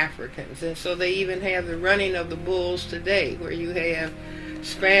the Africans. And so they even have the running of the bulls today, where you have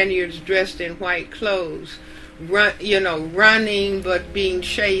Spaniards dressed in white clothes, running but being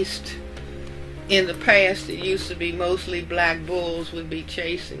chased. In the past, it used to be mostly black bulls would be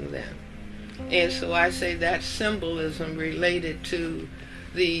chasing them. And so I say that symbolism related to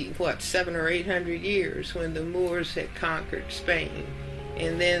the, 700 or 800 years when the Moors had conquered Spain.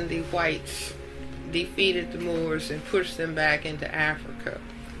 And then the whites defeated the Moors and pushed them back into Africa.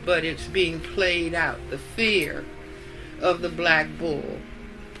 But it's being played out, the fear of the black bull,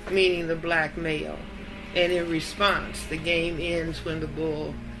 meaning the black male. And in response, the game ends when the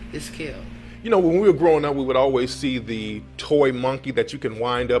bull is killed. When we were growing up, we would always see the toy monkey that you can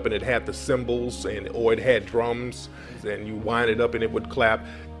wind up and it had the cymbals or it had drums, and you wind it up and it would clap.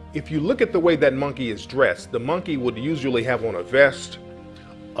 If you look at the way that monkey is dressed, the monkey would usually have on a vest,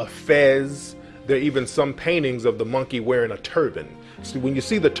 a fez. There are even some paintings of the monkey wearing a turban. So when you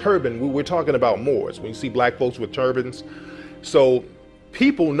see the turban, we're talking about Moors. When you see black folks with turbans, so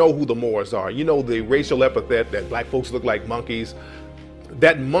people know who the Moors are. The racial epithet that black folks look like monkeys.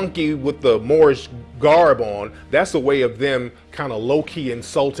 That monkey with the Moorish garb on, that's a way of them kind of low-key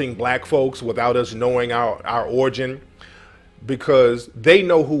insulting black folks without us knowing our origin, because they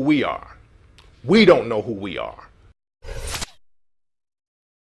know who we are. We don't know who we are.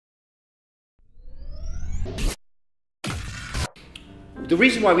 The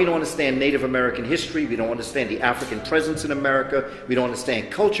reason why we don't understand Native American history, we don't understand the African presence in America, we don't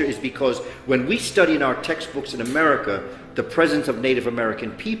understand culture, is because when we study in our textbooks in America the presence of Native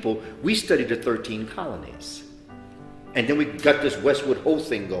American people, we study the 13 colonies. And then we got this Westward Ho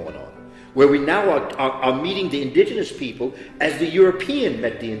thing going on, where we now are meeting the indigenous people as the European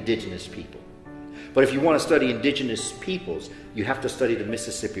met the indigenous people. But if you want to study indigenous peoples, you have to study the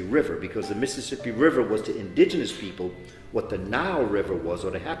Mississippi River, because the Mississippi River was to indigenous people what the Nile River was,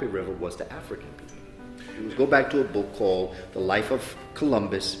 or the Happy River was to African people. You go back to a book called The Life of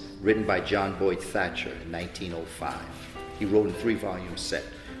Columbus, written by John Boyd Thatcher in 1905. He wrote in 3-volume set,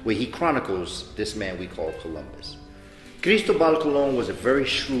 where he chronicles this man we call Columbus. Cristobal Colon was a very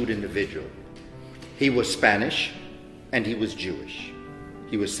shrewd individual. He was Spanish and he was Jewish.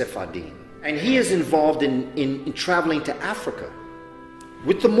 He was Sephardim. And he is involved in traveling to Africa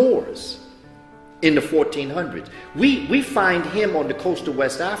with the Moors in the 1400s. We find him on the coast of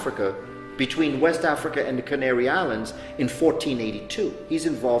West Africa, between West Africa and the Canary Islands, in 1482. He's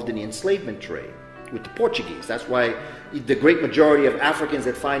involved in the enslavement trade. with the Portuguese. That's why the great majority of Africans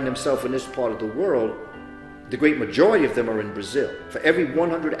that find themselves in this part of the world, the great majority of them are in Brazil. For every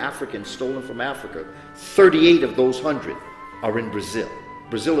 100 Africans stolen from Africa, 38 of those 100 are in Brazil.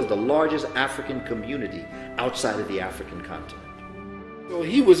 Brazil is the largest African community outside of the African continent. So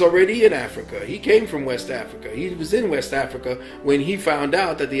he was already in Africa. He came from West Africa. He was in West Africa when he found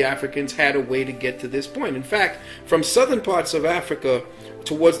out that the Africans had a way to get to this point. In fact, from southern parts of Africa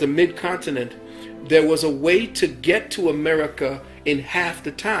towards the mid-continent, there was a way to get to America in half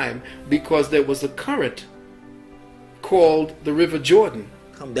the time because there was a current called the River Jordan.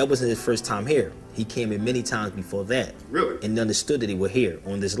 That wasn't his first time here. He came in many times before that. Really? And understood that he were here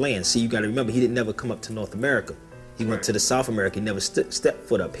on this land. See, you got to remember, he didn't never come up to North America. He went to the South America. He never stepped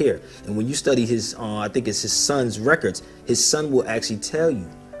foot up here. And when you study his, I think it's his son's records, his son will actually tell you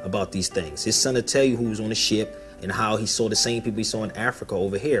about these things. His son will tell you who was on the ship and how he saw the same people he saw in Africa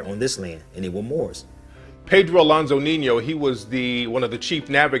over here on this land, and they were Moors. Pedro Alonso Nino, he was one of the chief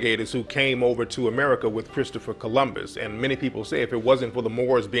navigators who came over to America with Christopher Columbus. And many people say if it wasn't for the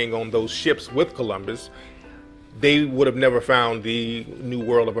Moors being on those ships with Columbus, they would have never found the New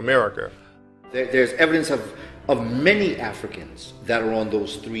World of America. There's evidence of many Africans that are on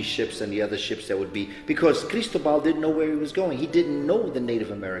those 3 ships and the other ships that would be, because Cristobal didn't know where he was going. He didn't know the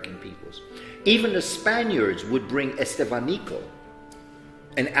Native American peoples. Even the Spaniards would bring Estevanico,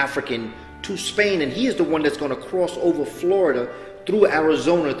 an African, to Spain, and he is the one that's going to cross over Florida through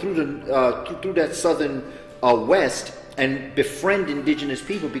Arizona, through that southern west, and befriend indigenous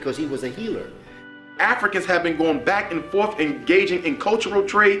people because he was a healer. Africans have been going back and forth, engaging in cultural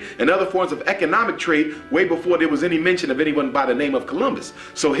trade and other forms of economic trade way before there was any mention of anyone by the name of Columbus.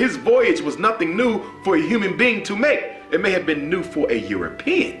 So his voyage was nothing new for a human being to make. It may have been new for a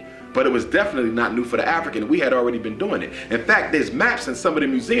European, but it was definitely not new for the African. We had already been doing it. In fact, there's maps in some of the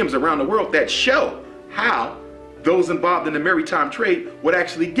museums around the world that show how those involved in the maritime trade would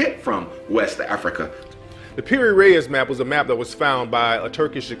actually get from West Africa. The Piri Reis map was a map that was found by a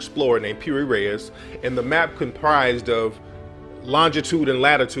Turkish explorer named Piri Reis, and the map comprised of longitude and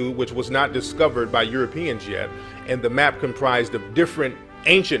latitude, which was not discovered by Europeans yet, and the map comprised of different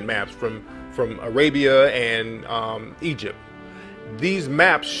ancient maps from Arabia and Egypt. These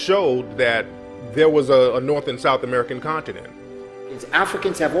maps showed that there was a North and South American continent.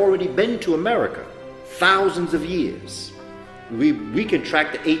 Africans have already been to America thousands of years. We can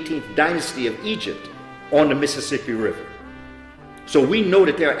track the 18th dynasty of Egypt on the Mississippi River. So we know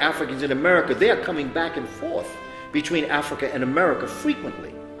that there are Africans in America. They are coming back and forth between Africa and America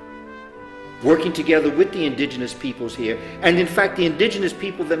frequently, working together with the indigenous peoples here. And in fact, the indigenous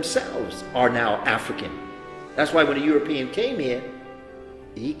people themselves are now African. That's why when a European came here,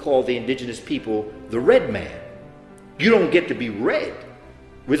 he called the indigenous people the red man. You don't get to be red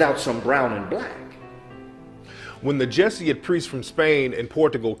without some brown and black. When the Jesuit priests from Spain and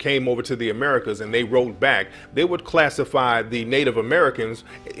Portugal came over to the Americas and they wrote back, they would classify the Native Americans,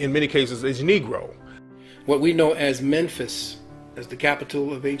 in many cases, as Negro. What we know as Memphis, as the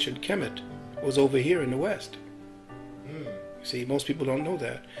capital of ancient Kemet, was over here in the West. See, most people don't know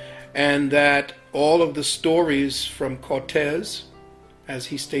that. And that all of the stories from Cortez, as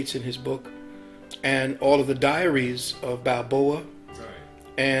he states in his book, and all of the diaries of Balboa,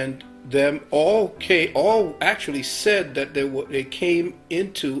 and them all actually said that they came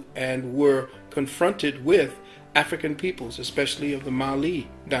into and were confronted with African peoples, especially of the Mali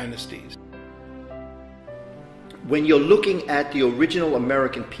dynasties. When you're looking at the original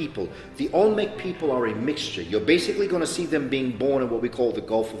American people, the Olmec people are a mixture. You're basically going to see them being born in what we call the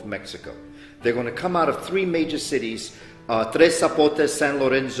Gulf of Mexico. They're going to come out of 3 major cities, Tres Zapotes, San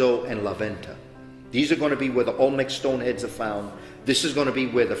Lorenzo, and La Venta. These are going to be where the Olmec stone heads are found. This is going to be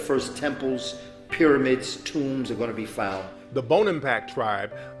where the first temples, pyramids, tombs are going to be found. The Bonampak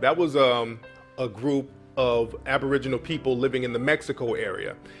tribe, that was a group of Aboriginal people living in the Mexico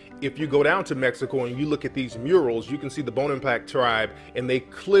area. If you go down to Mexico and you look at these murals, you can see the Bonampak tribe, and they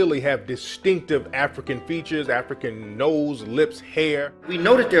clearly have distinctive African features, African nose, lips, hair. We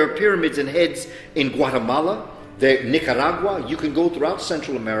know that there are pyramids and heads in Guatemala, Nicaragua. You can go throughout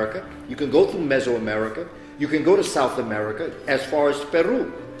Central America. You can go through Mesoamerica. You can go to South America as far as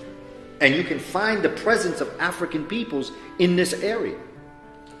Peru. And you can find the presence of African peoples in this area.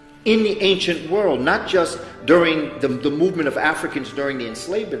 In the ancient world, not just during the movement of Africans during the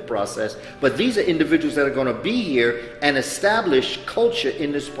enslavement process, but these are individuals that are going to be here and establish culture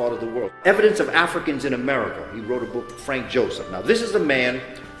in this part of the world. Evidence of Africans in America. He wrote a book, Frank Joseph. Now, this is a man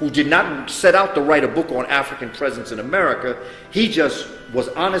who did not set out to write a book on African presence in America. He just was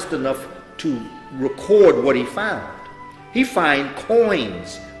honest enough to record what he found. He found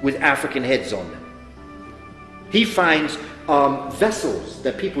coins with African heads on them. He finds vessels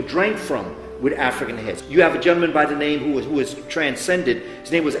that people drank from with African heads. You have a gentleman by the name who has transcended.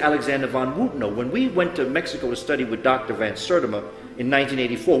 His name was Alexander von Wutno. When we went to Mexico to study with Dr. Van Sertima in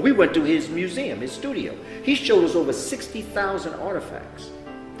 1984, we went to his museum, his studio. He showed us over 60,000 artifacts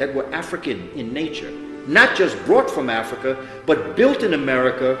that were African in nature. Not just brought from Africa, but built in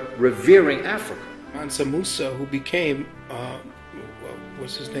America, revering Africa. Mansa Musa, who became,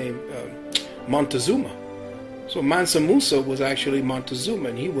 what's his name, Montezuma. So Mansa Musa was actually Montezuma,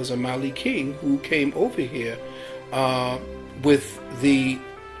 and he was a Mali king who came over here with the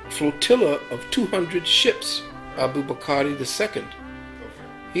flotilla of 200 ships, Abu Bakr II.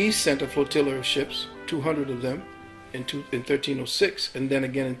 He sent a flotilla of ships, 200 of them, in 1306, and then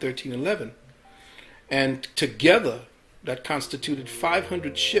again in 1311. And together, that constituted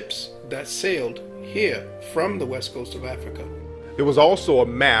 500 ships that sailed here from the west coast of Africa. There was also a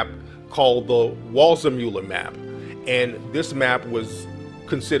map called the Waldseemüller map, and this map was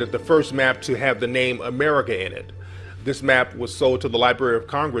considered the first map to have the name America in it. This map was sold to the Library of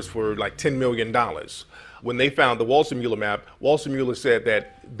Congress for like $10 million. When they found the Waldseemüller map, Waldseemüller said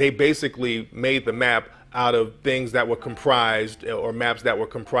that they basically made the map out of things that were comprised, or maps that were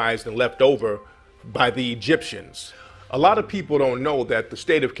comprised and left over by the Egyptians. A lot of people don't know that the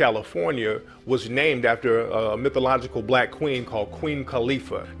state of California was named after a mythological black queen called Queen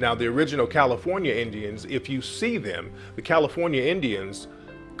Khalifa. Now, the original California Indians, if you see them, the California Indians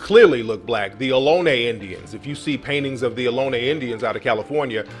clearly look black. The Ohlone Indians, if you see paintings of the Ohlone Indians out of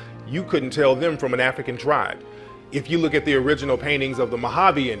California, you couldn't tell them from an African tribe. If you look at the original paintings of the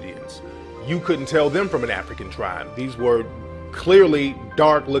Mojave Indians, you couldn't tell them from an African tribe. These were clearly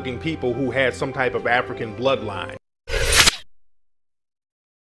dark-looking people who had some type of African bloodline.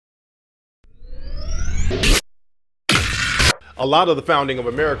 A lot of the founding of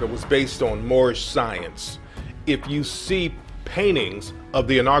America was based on Moorish science. If you see paintings of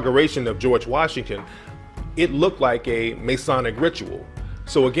the inauguration of George Washington, it looked like a Masonic ritual.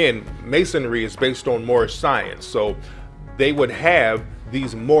 So again, Masonry is based on Moorish science. So they would have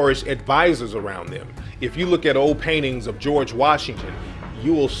these Moorish advisors around them. If you look at old paintings of George Washington,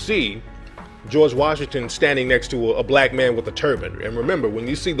 you will see George Washington standing next to a black man with a turban. And remember, when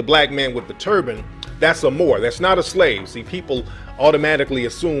you see the black man with the turban, that's a Moor. That's not a slave. See, people automatically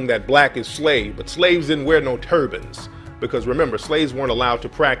assume that black is slave, but slaves didn't wear no turbans. Because remember, slaves weren't allowed to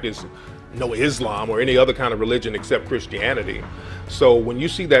practice no Islam or any other kind of religion except Christianity. So when you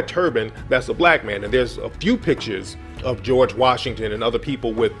see that turban, that's a black man. And there's a few pictures of George Washington and other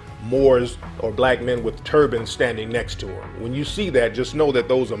people with Moors or black men with turbans standing next to him. When you see that, just know that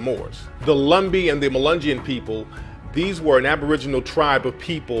those are Moors. The Lumbee and the Melungeon people, these were an Aboriginal tribe of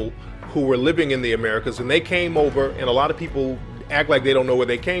people who were living in the Americas, and they came over, and a lot of people act like they don't know where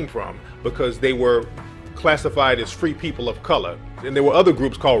they came from because they were classified as free people of color. And there were other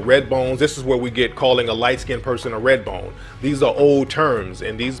groups called red bones. This is where we get calling a light-skinned person a red bone. These are old terms,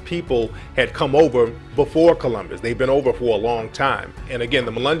 and these people had come over before Columbus. They've been over for a long time. And again,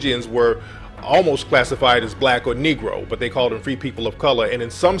 the Melungeons were almost classified as black or Negro, but they called them free people of color. And in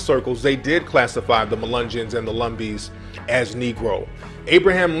some circles, they did classify the Melungeons and the Lumbees as Negro.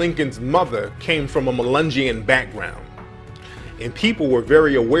 Abraham Lincoln's mother came from a Melungeon background, and people were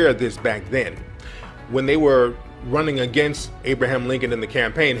very aware of this back then. When they were running against Abraham Lincoln in the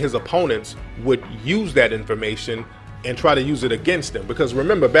campaign, his opponents would use that information and try to use it against him. Because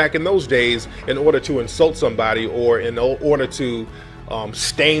remember, back in those days, in order to insult somebody or in order to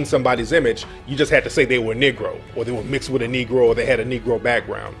stain somebody's image, you just had to say they were Negro, or they were mixed with a Negro, or they had a Negro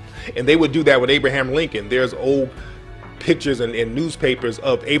background. And they would do that with Abraham Lincoln. There's old pictures in newspapers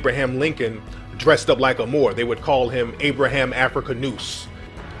of Abraham Lincoln dressed up like a Moor. They would call him Abraham Africanus.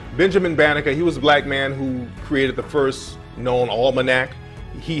 Benjamin Banneker, he was a black man who created the first known almanac.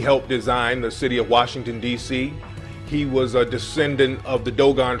 He helped design the city of Washington, D.C. He was a descendant of the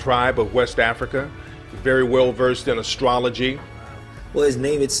Dogon tribe of West Africa, very well versed in astrology. Well, his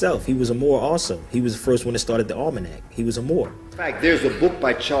name itself, he was a Moor also. He was the first one that started the almanac. He was a Moor. In fact, there's a book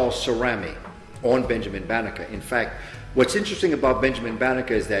by Charles Cerami on Benjamin Banneker. In fact, what's interesting about Benjamin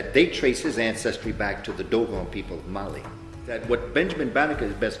Banneker is that they trace his ancestry back to the Dogon people of Mali. That what Benjamin Banneker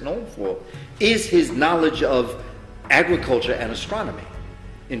is best known for is his knowledge of agriculture and astronomy.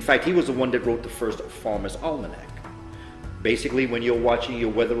 In fact, he was the one that wrote the first Farmer's Almanac. Basically, when you're watching your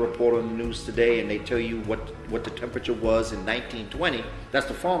weather report on the news today and they tell you what the temperature was in 1920, that's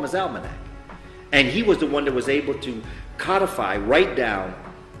the Farmer's Almanac. And he was the one that was able to codify, write down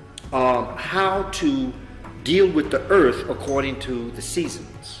how to deal with the earth according to the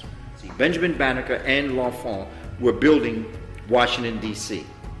seasons. See, Benjamin Banneker and L'Enfant were building Washington, D.C.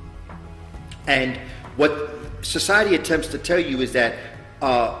 And what society attempts to tell you is that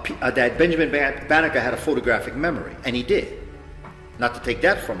that Benjamin Banneker had a photographic memory, and he did. Not to take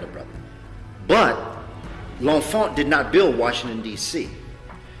that from the brother. But L'Enfant did not build Washington, D.C.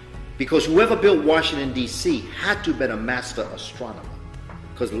 because whoever built Washington, D.C. had to have been a master astronomer.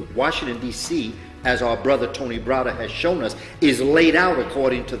 Because Washington, D.C., as our brother Tony Browder has shown us, is laid out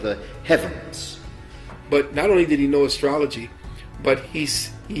according to the heavens. But not only did he know astrology, but he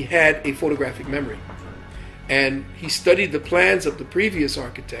had a photographic memory. And he studied the plans of the previous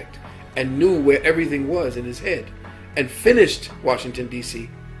architect and knew where everything was in his head, and finished Washington, D.C.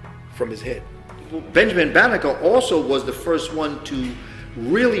 from his head. Benjamin Banneker also was the first one to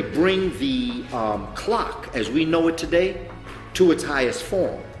really bring the clock, as we know it today, to its highest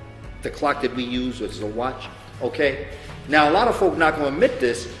form. The clock that we use, which is a watch, okay? Now, a lot of folk not going to admit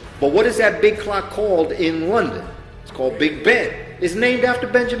this, but what is that big clock called in London? It's called Big Ben. It's named after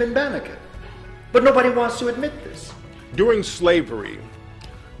Benjamin Banneker. But nobody wants to admit this. During slavery,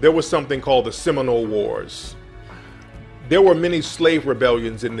 there was something called the Seminole Wars. There were many slave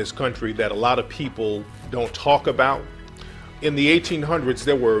rebellions in this country that a lot of people don't talk about. In the 1800s,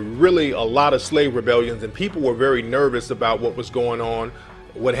 there were really a lot of slave rebellions, and people were very nervous about what was going on,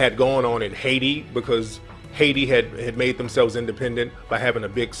 what had gone on in Haiti, because Haiti had made themselves independent by having a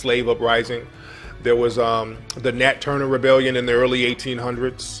big slave uprising. There was the Nat Turner Rebellion in the early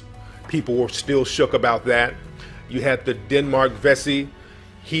 1800s. People were still shook about that. You had the Denmark Vesey.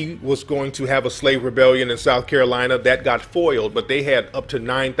 He was going to have a slave rebellion in South Carolina. That got foiled, but they had up to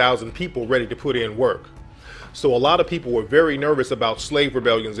 9,000 people ready to put in work. So a lot of people were very nervous about slave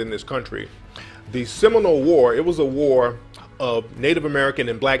rebellions in this country. The Seminole War, it was a war of Native American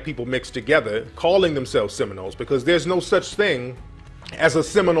and black people mixed together, calling themselves Seminoles, because there's no such thing as a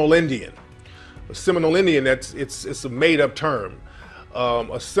Seminole Indian. A Seminole Indian, it's a made-up term.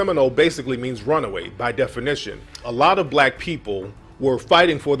 A Seminole basically means runaway by definition. A lot of black people were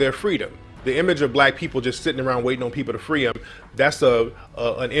fighting for their freedom. The image of black people just sitting around waiting on people to free them, that's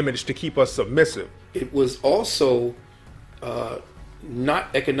an image to keep us submissive. It was also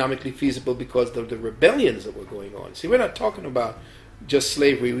not economically feasible because of the rebellions that were going on. See, we're not talking about just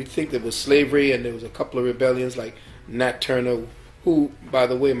slavery. We think there was slavery and there was a couple of rebellions like Nat Turner, who, by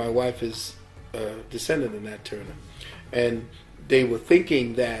the way, my wife is a descendant of Nat Turner. And they were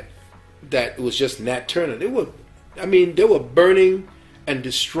thinking that it was just Nat Turner. They were burning and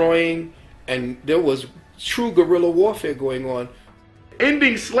destroying, and there was true guerrilla warfare going on.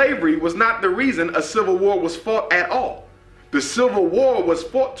 Ending slavery was not the reason a civil war was fought at all. The Civil War was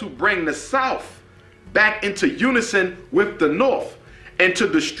fought to bring the South back into unison with the North and to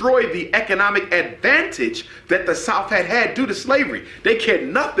destroy the economic advantage that the South had had due to slavery. They cared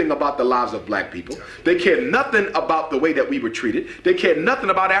nothing about the lives of black people. They cared nothing about the way that we were treated. They cared nothing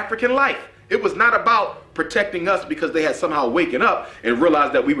about African life. It was not about protecting us because they had somehow waken up and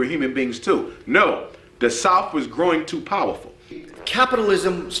realized that we were human beings too. No, the South was growing too powerful.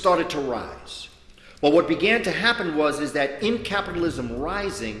 Capitalism started to rise. But what began to happen is that in capitalism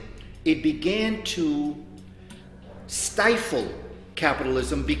rising, it began to stifle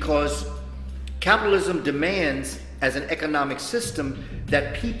capitalism, because capitalism demands, as an economic system,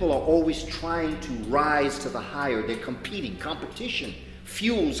 that people are always trying to rise to the higher. They're competing. Competition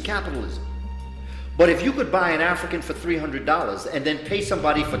fuels capitalism. But if you could buy an African for $300 and then pay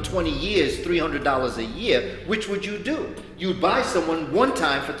somebody for 20 years $300 a year, which would you do? You'd buy someone one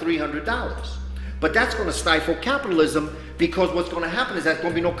time for $300. But that's going to stifle capitalism, because what's going to happen is there's going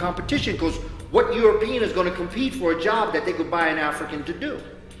to be no competition, because what European is going to compete for a job that they could buy an African to do?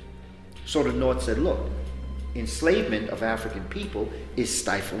 So the North said, look, enslavement of African people is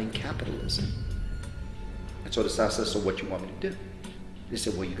stifling capitalism. And so the South said, so what you want me to do? They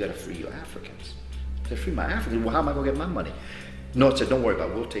said, well, you got to free your Africans. I said, free my Africans? Well, how am I going to get my money? North said, don't worry about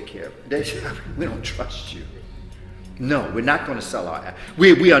it, we'll take care of it. They said, we don't trust you. No, we're not going to sell our...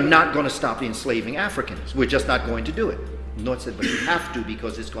 We are not going to stop enslaving Africans. We're just not going to do it. North said, but you have to,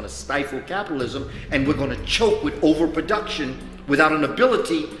 because it's going to stifle capitalism, and we're going to choke with overproduction without an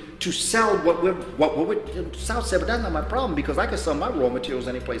ability to sell what we're... South said, but that's not my problem, because I can sell my raw materials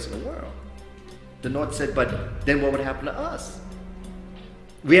any place in the world. The North said, but then what would happen to us?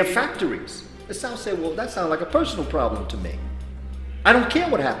 We have factories. The South said, well, that sounds like a personal problem to me. I don't care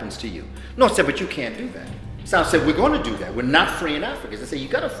what happens to you. North said, but you can't do that. South said, we're going to do that. We're not freeing Africans. They said, you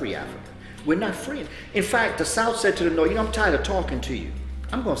got to free Africa. We're not freeing. In fact, the South said to the North, I'm tired of talking to you.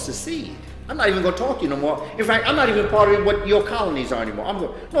 I'm going to secede. I'm not even going to talk to you no more. In fact, I'm not even part of what your colonies are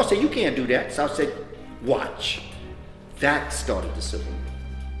anymore. North said, you can't do that. South said, watch. That started the Civil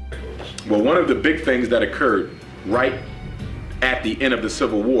War. Well, one of the big things that occurred right at the end of the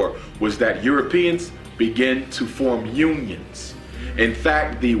Civil War was that Europeans begin to form unions. In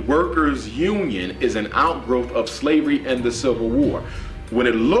fact, the workers' union is an outgrowth of slavery and the Civil War. When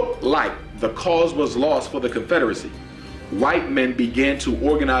it looked like the cause was lost for the Confederacy, white men began to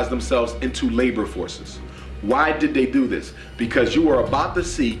organize themselves into labor forces. Why did they do this? Because you are about to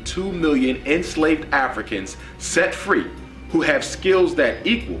see 2 million enslaved Africans set free who have skills that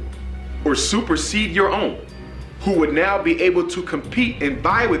equal or supersede your own, who would now be able to compete and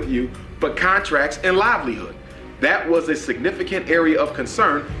vie with you for contracts and livelihood. That was a significant area of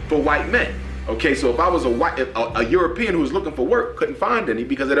concern for white men. Okay, so if I was a European who was looking for work, couldn't find any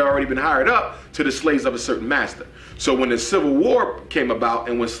because it had already been hired up to the slaves of a certain master. So when the Civil War came about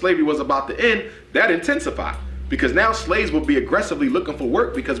and when slavery was about to end, that intensified. Because now slaves would be aggressively looking for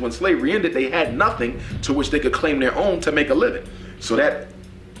work because when slavery ended, they had nothing to which they could claim their own to make a living. So that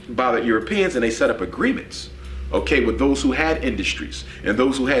bothered Europeans and they set up agreements, okay, with those who had industries and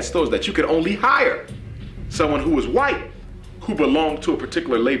those who had stores that you could only hire someone who was white who belonged to a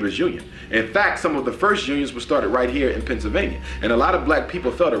particular labor's union. In fact, some of the first unions were started right here in Pennsylvania. And a lot of black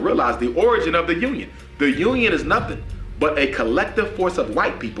people fail to realize the origin of the union. The union is nothing but a collective force of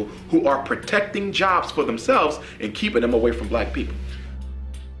white people who are protecting jobs for themselves and keeping them away from black people.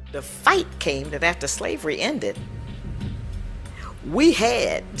 The fight came that after slavery ended, we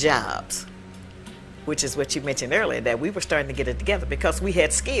had jobs, which is what you mentioned earlier, that we were starting to get it together because we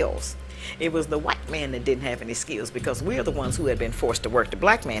had skills. It was the white man that didn't have any skills because we're the ones who had been forced to work. The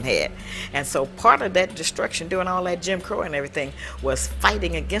black man had. And so part of that destruction during all that Jim Crow and everything was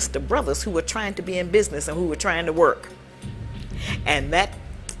fighting against the brothers who were trying to be in business and who were trying to work. And that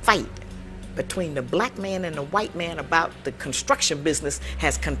fight between the black man and the white man about the construction business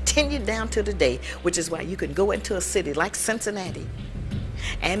has continued down to today, which is why you can go into a city like Cincinnati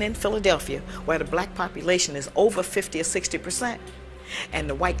and in Philadelphia where the black population is over 50 or 60%. And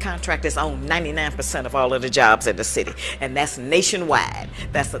the white contractors own 99% of all of the jobs in the city. And that's nationwide.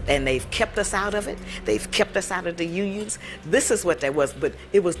 And they've kept us out of it. They've kept us out of the unions. This is what that was. But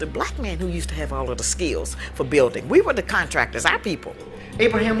it was the black man who used to have all of the skills for building. We were the contractors, our people.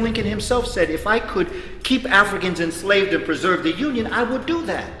 Abraham Lincoln himself said, if I could keep Africans enslaved and preserve the Union, I would do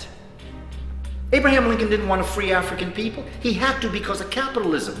that. Abraham Lincoln didn't want to free African people. He had to because of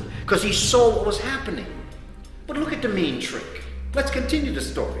capitalism, because he saw what was happening. But look at the mean trick. Let's continue the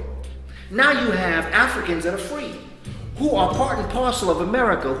story. Now you have Africans that are free, who are part and parcel of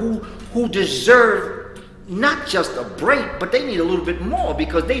America, who deserve not just a break, but they need a little bit more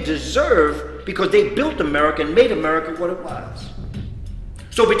because they built America and made America what it was.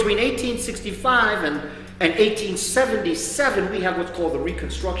 So between 1865 and 1877, we have what's called the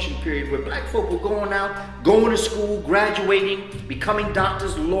Reconstruction period, where black folk were going out, going to school, graduating, becoming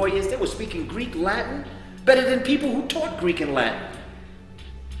doctors, lawyers. They were speaking Greek, Latin, better than people who taught Greek and Latin.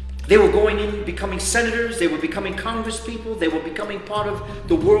 They were going in, becoming senators, they were becoming congresspeople, they were becoming part of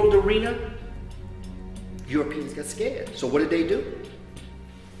the world arena. Europeans got scared. So what did they do?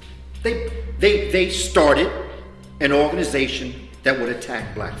 They started an organization that would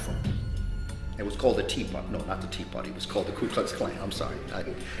attack black folk. It was called the Tea Party. No, not the Tea Party. It was called the Ku Klux Klan. I'm sorry.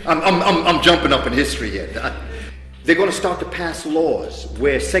 I'm jumping up in history yet. They're going to start to pass laws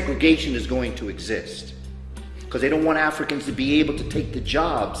where segregation is going to exist, because they don't want Africans to be able to take the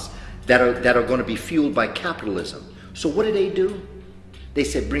jobs that are going to be fueled by capitalism. So what do? They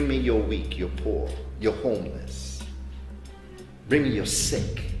said, bring me your weak, your poor, your homeless. Bring me your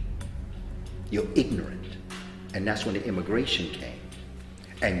sick, your ignorant. And that's when the immigration came.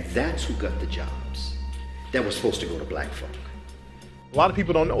 And that's who got the jobs that were supposed to go to black folk. A lot of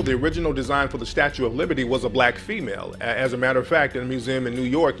people don't know the original design for the Statue of Liberty was a black female. As a matter of fact, in a museum in New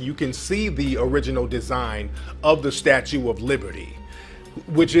York, you can see the original design of the Statue of Liberty,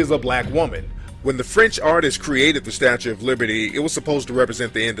 which is a black woman. When the French artist created the Statue of Liberty, it was supposed to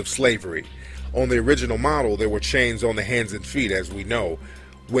represent the end of slavery. On the original model, there were chains on the hands and feet, as we know.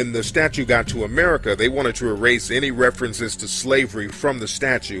 When the statue got to America, they wanted to erase any references to slavery from the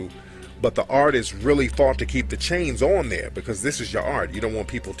statue, but the artist really fought to keep the chains on there because this is your art. You don't want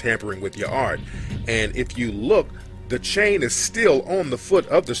people tampering with your art. And if you look, the chain is still on the foot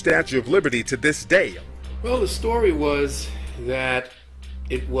of the Statue of Liberty to this day. Well, the story was that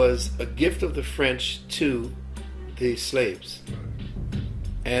it was a gift of the French to the slaves,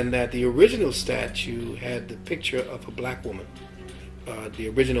 and that the original statue had the picture of a black woman, the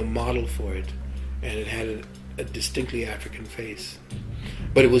original model for it, and it had a distinctly African face.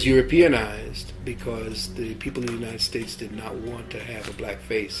 But it was Europeanized because the people in the United States did not want to have a black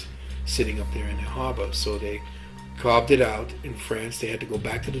face sitting up there in the harbor, so they carved it out in France. They had to go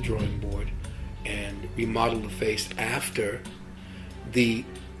back to the drawing board and remodel the face after the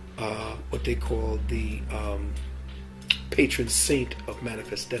what they call the patron saint of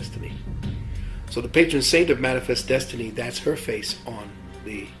Manifest Destiny. So the patron saint of Manifest Destiny, that's her face on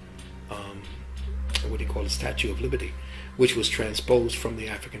the what do you call it, Statue of Liberty, which was transposed from the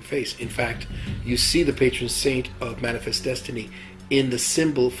African face. In fact, you see the patron saint of Manifest Destiny in the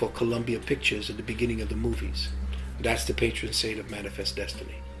symbol for Columbia Pictures at the beginning of the movies. That's the patron saint of Manifest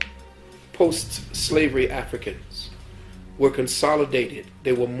Destiny. Post-slavery Africans were consolidated.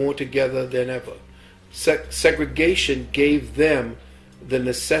 They were more together than ever. Segregation gave them the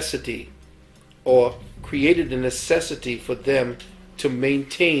necessity, or created the necessity for them to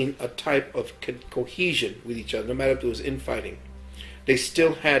maintain a type of cohesion with each other, no matter if it was infighting. They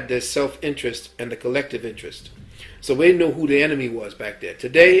still had their self-interest and the collective interest. So we didn't know who the enemy was back there.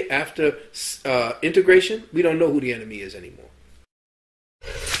 Today, after integration, we don't know who the enemy is anymore.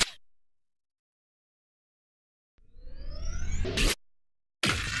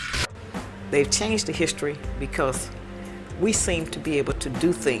 They've changed the history because we seem to be able to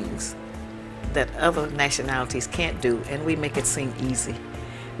do things that other nationalities can't do, and we make it seem easy.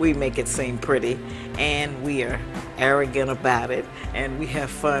 We make it seem pretty, and we are arrogant about it, and we have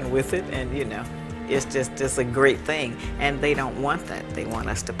fun with it, and you know, it's just a great thing. And they don't want that. They want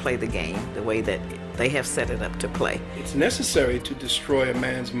us to play the game the way that they have set it up to play. It's necessary to destroy a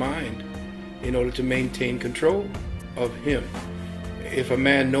man's mind in order to maintain control of him. If a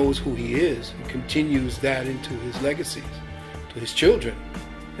man knows who he is and continues that into his legacies, to his children,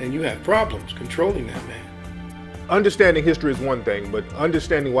 then you have problems controlling that man. Understanding history is one thing, but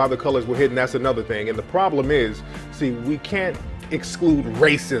understanding why the colors were hidden, that's another thing. And the problem is, see, we can't exclude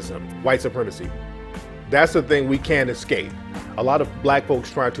racism, white supremacy. That's the thing we can't escape. A lot of black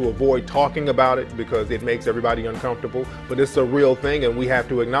folks try to avoid talking about it because it makes everybody uncomfortable, but it's a real thing and we have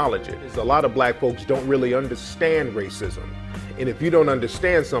to acknowledge it. A lot of black folks don't really understand racism. And if you don't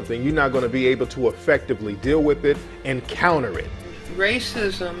understand something, you're not going to be able to effectively deal with it and counter it.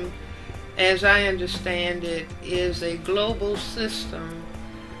 Racism, as I understand it, is a global system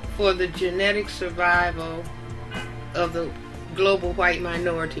for the genetic survival of the global white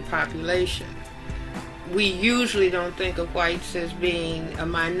minority population. We usually don't think of whites as being a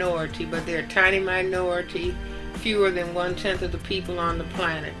minority, but they're a tiny minority, fewer than 1/10 of the people on the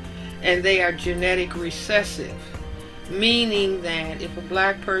planet, and they are genetic recessive, meaning that if a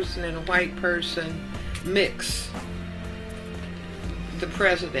black person and a white person mix, the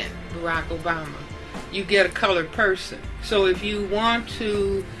president, Barack Obama, you get a colored person. So if you want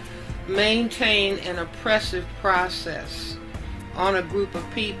to maintain an oppressive process on a group of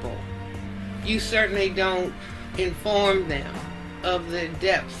people, you certainly don't inform them of the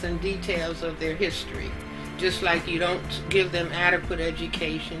depths and details of their history. Just like you don't give them adequate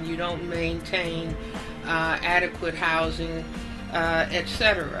education, you don't maintain adequate housing,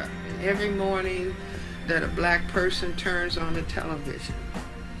 etc. Every morning that a black person turns on the television,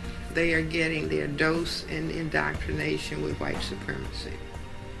 they are getting their dose and indoctrination with white supremacy.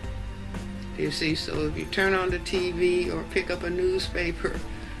 You see, so if you turn on the TV or pick up a newspaper,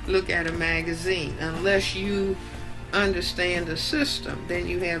 look at a magazine, unless you understand the system, then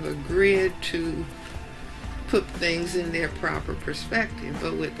you have a grid to put things in their proper perspective.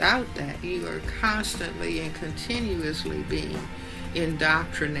 But without that, you are constantly and continuously being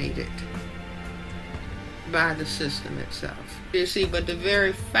indoctrinated by the system itself. You see, but the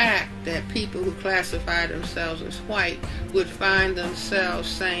very fact that people who classify themselves as white would find themselves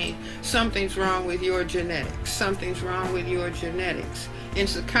saying, something's wrong with your genetics, something's wrong with your genetics. In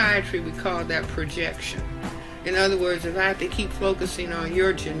psychiatry, we call that projection. In other words, if I have to keep focusing on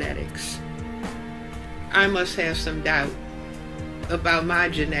your genetics, I must have some doubt about my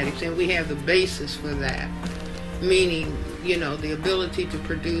genetics, and we have the basis for that. Meaning, you know, the ability to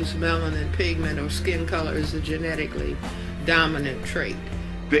produce melanin pigment or skin color is a genetically dominant trait.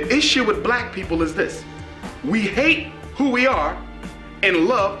 The issue with black people is this: we hate who we are and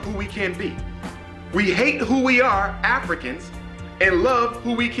love who we can be. We hate who we are, Africans, and love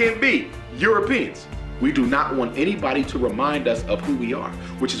who we can be, Europeans. We do not want anybody to remind us of who we are,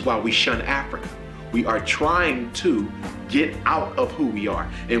 which is why we shun Africa. We are trying to get out of who we are,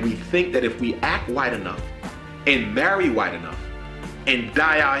 and we think that if we act white enough and marry white enough and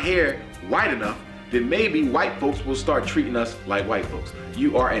dye our hair white enough, then maybe white folks will start treating us like white folks.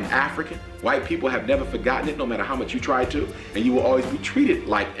 You are an African. White people have never forgotten it, no matter how much you try to, and you will always be treated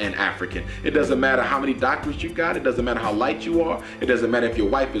like an African. It doesn't matter how many doctors you got. It doesn't matter how light you are. It doesn't matter if your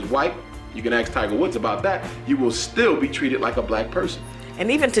wife is white. You can ask Tiger Woods about that. You will still be treated like a black person. And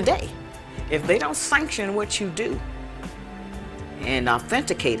even today, if they don't sanction what you do and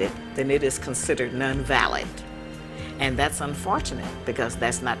authenticate it, then it is considered non-valid. And that's unfortunate because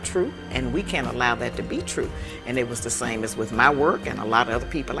that's not true, and we can't allow that to be true. And it was the same as with my work and a lot of other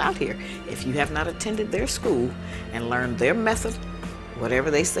people out here. If you have not attended their school and learned their method, whatever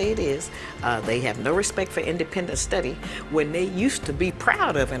they say it is, they have no respect for independent study when they used to be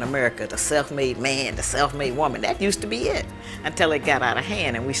proud of in America, the self-made man, the self-made woman. That used to be it until it got out of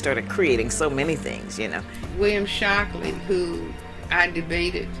hand and we started creating so many things, you know. William Shockley, who I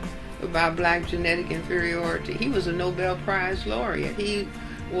debated about black genetic inferiority, he was a Nobel Prize laureate. He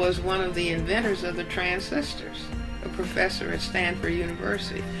was one of the inventors of the transistors, a professor at Stanford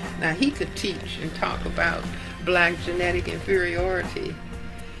University. Now, he could teach and talk about black genetic inferiority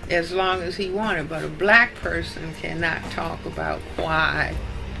as long as he wanted, but a black person cannot talk about why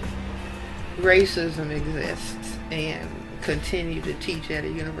racism exists and continue to teach at a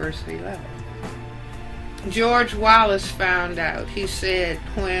university level. George Wallace found out. He said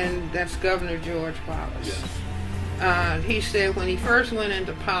that's Governor George Wallace. Yes. He said when he first went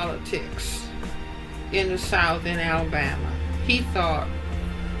into politics in the South, in Alabama, he thought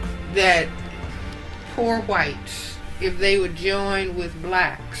that poor whites, if they would join with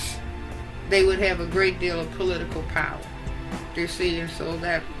blacks, they would have a great deal of political power. You see, and so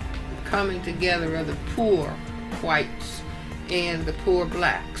that coming together of the poor whites and the poor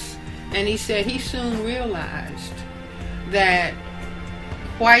blacks. And he said he soon realized that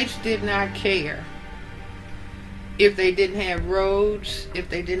whites did not care if they didn't have roads, if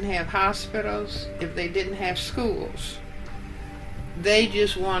they didn't have hospitals, if they didn't have schools. They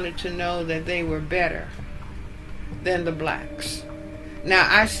just wanted to know that they were better than the blacks. Now,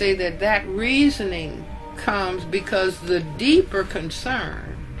 I say that reasoning comes because the deeper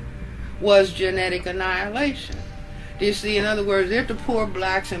concern was genetic annihilation. You see, in other words, if the poor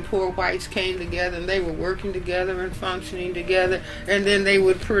blacks and poor whites came together and they were working together and functioning together, and then they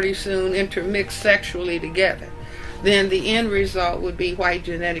would pretty soon intermix sexually together, then the end result would be white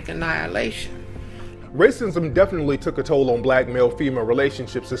genetic annihilation. Racism definitely took a toll on black male-female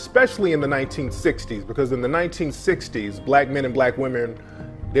relationships, especially in the 1960s, because in the 1960s, black men and black women,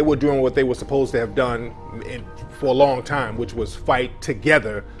 they were doing what they were supposed to have done for a long time, which was fight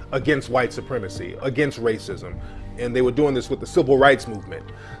together against white supremacy, against racism. And they were doing this with the civil rights movement.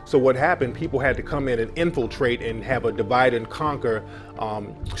 So what happened, people had to come in and infiltrate and have a divide and conquer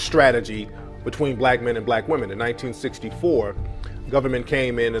strategy between black men and black women. In 1964, government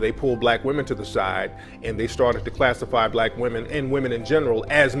came in and they pulled black women to the side and they started to classify black women and women in general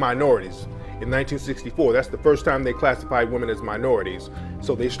as minorities. In 1964, that's the first time they classified women as minorities.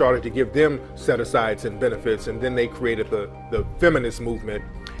 So they started to give them set-asides and benefits, and then they created the feminist movement.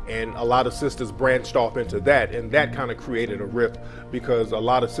 And a lot of sisters branched off into that, and that kind of created a rift because a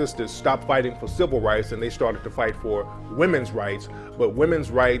lot of sisters stopped fighting for civil rights and they started to fight for women's rights, but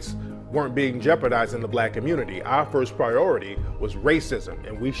women's rights weren't being jeopardized in the black community. Our first priority was racism,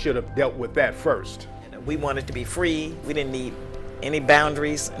 and we should have dealt with that first. We wanted to be free. We didn't need any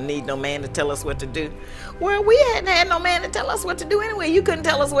boundaries, need no man to tell us what to do. Well, we hadn't had no man to tell us what to do anyway. You couldn't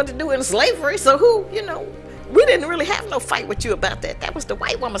tell us what to do in slavery, so who, we didn't really have no fight with you about that. That was the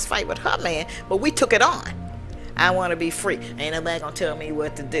white woman's fight with her man, but we took it on. I want to be free. Ain't nobody gonna tell me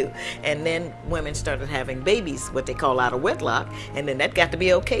what to do. And then women started having babies, what they call out of wedlock, and then that got to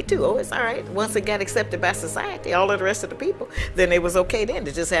be okay too. Oh, it's all right. Once it got accepted by society, all of the rest of the people, then it was okay then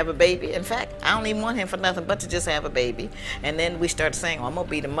to just have a baby. In fact, I don't even want him for nothing but to just have a baby. And then we started saying, I'm gonna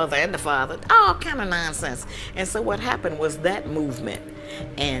be the mother and the father. All kind of nonsense. And so what happened was that movement,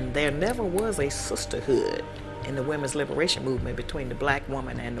 and there never was a sisterhood in the women's liberation movement between the black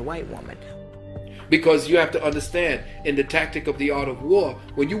woman and the white woman. Because you have to understand, in the tactic of the art of war,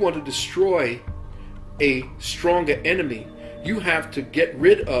 when you want to destroy a stronger enemy, you have to get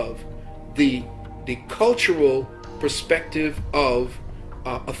rid of the cultural perspective of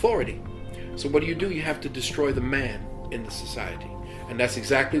authority. So what do? You have to destroy the man in the society. And that's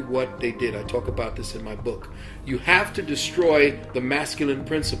exactly what they did. I talk about this in my book. You have to destroy the masculine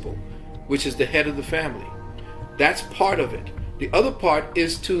principle, which is the head of the family. That's part of it. The other part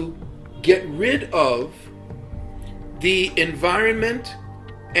is to get rid of the environment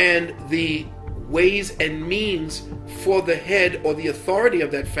and the ways and means for the head or the authority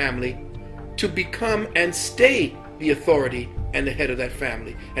of that family to become and stay the authority and the head of that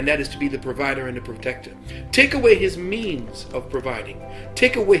family, and that is to be the provider and the protector. Take away his means of providing,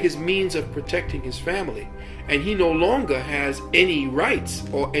 take away his means of protecting his family, and he no longer has any rights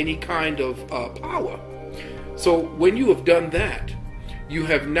or any kind of power. So when you have done that, you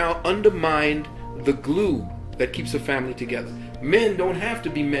have now undermined the glue that keeps a family together. Men don't have to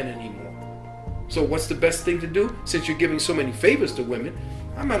be men anymore. So what's the best thing to do? Since you're giving so many favors to women,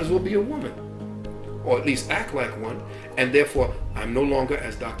 I might as well be a woman. or at least act like one, and therefore I'm no longer,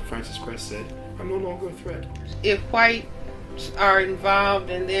 as Dr. Francis Cress said, I'm no longer a threat. If whites are involved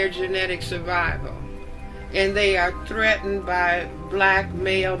in their genetic survival and they are threatened by black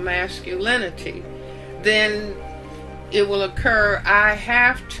male masculinity, then it will occur, I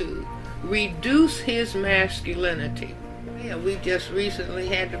have to reduce his masculinity. Yeah, we just recently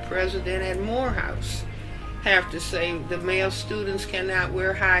had the president at Morehouse have to say the male students cannot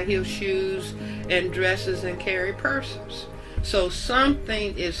wear high heel shoes and dresses and carry purses. So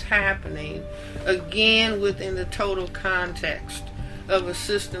something is happening, again, within the total context of a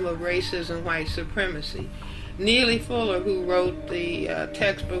system of racism, white supremacy. Neely Fuller, who wrote the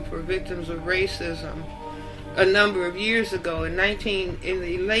textbook for victims of racism a number of years ago, in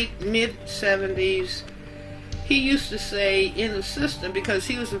the mid-70s, he used to say in the system, because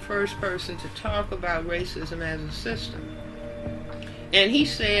he was the first person to talk about racism as a system, and he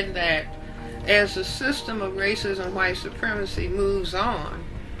said that as the system of racism, white supremacy moves on,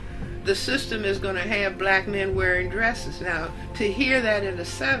 the system is going to have black men wearing dresses. Now, to hear that in the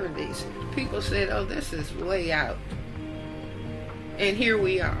 70s, people said, oh, this is way out. And here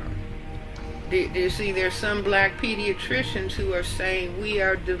we are. Do you see, there's some black pediatricians who are saying we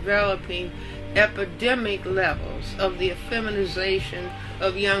are developing epidemic levels of the effeminization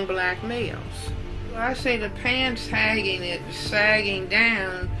of young black males. Well, I say the pants sagging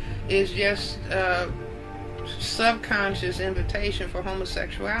down is just a subconscious invitation for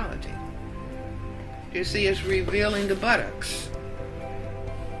homosexuality. You see, it's revealing the buttocks.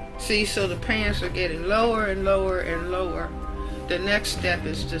 See, so the pants are getting lower and lower and lower. The next step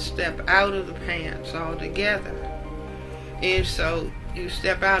is to step out of the pants altogether. And so you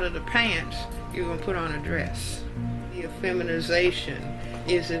step out of the pants, you're going to put on a dress. The effeminization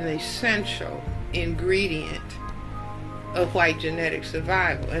is an essential ingredient of white genetic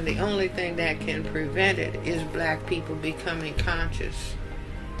survival, and the only thing that can prevent it is black people becoming conscious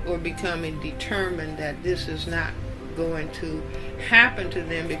or becoming determined that this is not going to happen to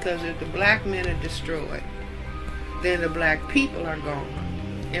them, because if the black men are destroyed, then the black people are gone,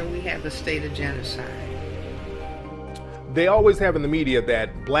 and we have a state of genocide. They always have in the media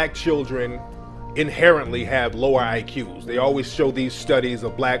that black children inherently have lower IQs. They always show these studies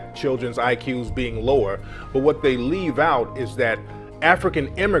of black children's IQs being lower, but what they leave out is that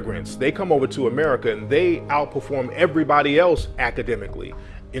African immigrants, they come over to America and they outperform everybody else academically,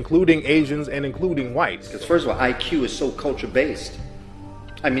 including Asians and including whites. Because first of all, IQ is so culture-based.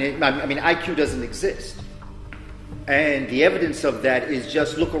 I mean, IQ doesn't exist. And the evidence of that is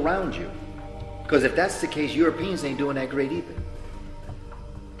just look around you. Because if that's the case, Europeans ain't doing that great either.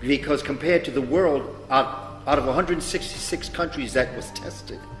 Because compared to the world, out of 166 countries that was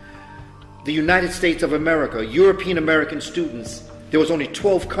tested, the United States of America, European American students, there was only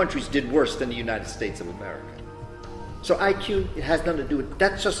 12 countries did worse than the United States of America. So IQ, it has nothing to do with,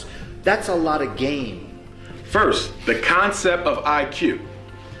 that's a lot of game. First, the concept of IQ,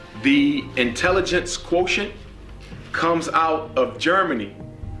 the intelligence quotient, comes out of Germany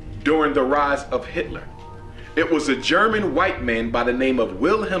during the rise of Hitler. It was a German white man by the name of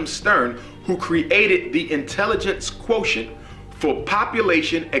Wilhelm Stern who created the intelligence quotient for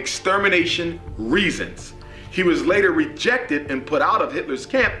population extermination reasons. He was later rejected and put out of Hitler's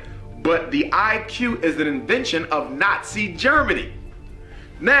camp, but the IQ is an invention of Nazi Germany.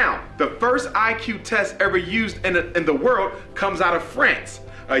 Now, the first IQ test ever used in the world comes out of France.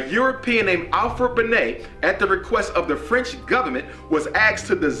 A European named Alfred Binet, at the request of the French government, was asked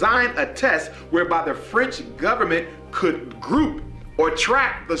to design a test whereby the French government could group or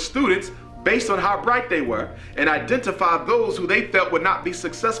track the students based on how bright they were and identify those who they felt would not be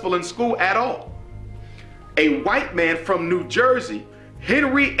successful in school at all. A white man from New Jersey,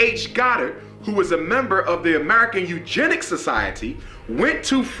 Henry H. Goddard, who was a member of the American Eugenics Society, went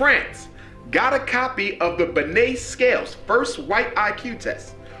to France, got a copy of the Binet scales, first white IQ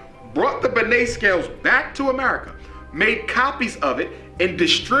test, brought the Binet scales back to America, made copies of it, and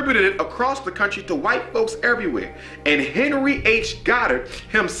distributed it across the country to white folks everywhere. And Henry H. Goddard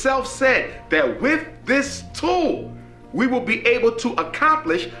himself said that with this tool, we will be able to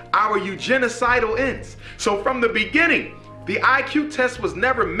accomplish our eugenicidal ends. So from the beginning, the IQ test was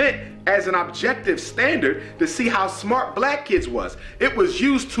never meant as an objective standard to see how smart black kids was. It was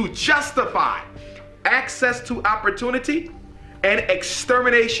used to justify access to opportunity and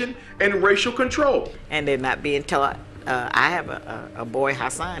extermination and racial control. And they're not being taught. I have a boy,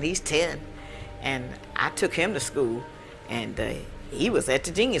 Hassan, he's 10, and I took him to school, and he was at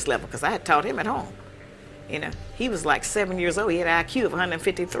the genius level because I had taught him at home. You know, he was like 7 years old, he had an IQ of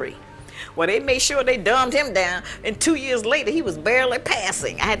 153. Well, they made sure they dumbed him down, and 2 years later, he was barely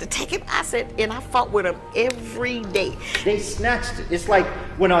passing. I had to take him, I said, and I fought with him every day. They snatched it. It's like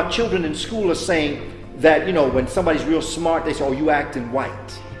when our children in school are saying that, you know, when somebody's real smart, they say, oh, you acting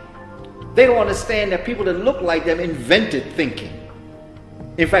white. They don't understand that people that look like them invented thinking.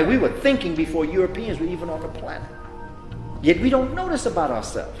 In fact, we were thinking before Europeans were even on the planet. Yet we don't know this about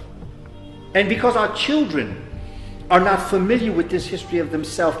ourselves. And because our children are not familiar with this history of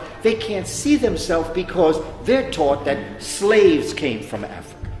themselves, they can't see themselves because they're taught that slaves came from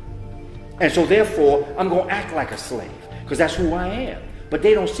Africa. And so therefore, I'm going to act like a slave because that's who I am. But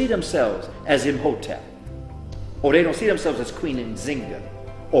they don't see themselves as Imhotep. Or they don't see themselves as Queen Nzinga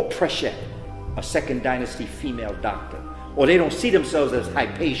or Preshet, a second dynasty female doctor. Or they don't see themselves as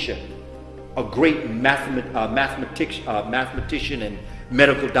Hypatia, a great mathematician and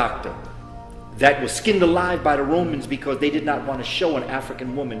medical doctor that was skinned alive by the Romans because they did not want to show an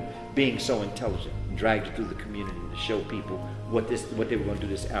African woman being so intelligent, and dragged her through the community to show people what they were going to do to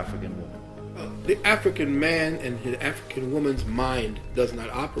this African woman. The African man and the African woman's mind does not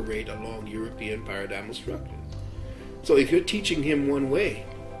operate along European paradigmal structures. So if you're teaching him one way,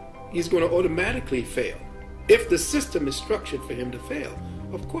 he's going to automatically fail. If the system is structured for him to fail,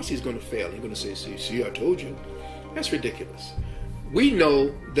 of course he's going to fail. He's going to say, see, I told you. That's ridiculous. We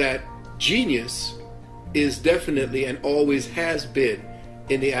know that genius is definitely and always has been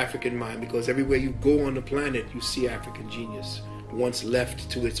in the African mind, because everywhere you go on the planet, you see African genius once left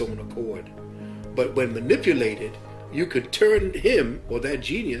to its own accord. But when manipulated, you could turn him or that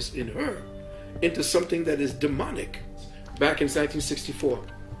genius in her into something that is demonic. Back in 1964,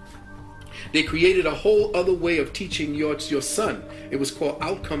 they created a whole other way of teaching your son. It was called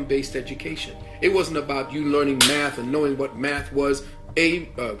outcome-based education. It wasn't about you learning math and knowing what math was. 1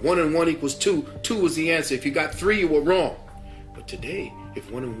 and 1 equals 2. 2 was the answer. If you got 3, you were wrong. But today, if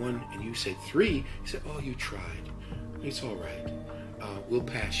 1 and 1 and you say 3, you say, oh, you tried. It's all right. We'll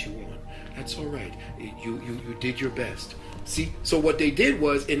pass you on. That's all right. You did your best. See, so what they did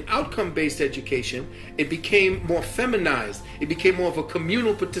was, in outcome-based education, it became more feminized. It became more of a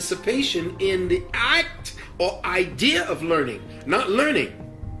communal participation in the act or idea of learning, not learning.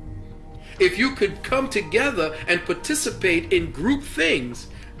 If you could come together and participate in group things,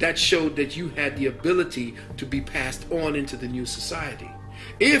 that showed that you had the ability to be passed on into the new society.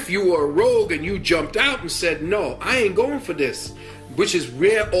 If you were a rogue and you jumped out and said, no, I ain't going for this, which is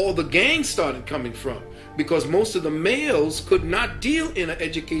where all the gangs started coming from, because most of the males could not deal in an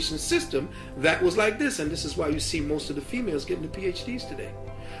education system that was like this. And this is why you see most of the females getting the PhDs today,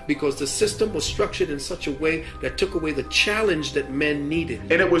 because the system was structured in such a way that took away the challenge that men needed.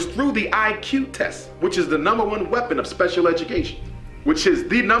 And it was through the IQ test, which is the #1 weapon of special education, which is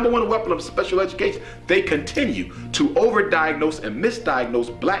the #1 weapon of special education. They continue to overdiagnose and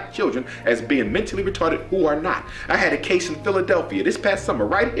misdiagnose black children as being mentally retarded who are not. I had a case in Philadelphia this past summer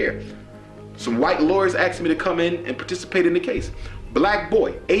right here. Some white lawyers asked me to come in and participate in the case. Black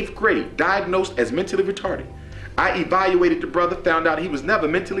boy, 8th grade, diagnosed as mentally retarded. I evaluated the brother, found out he was never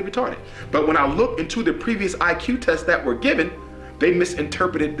mentally retarded. But when I looked into the previous IQ tests that were given, they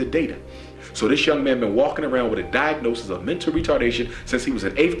misinterpreted the data. So this young man been walking around with a diagnosis of mental retardation since he was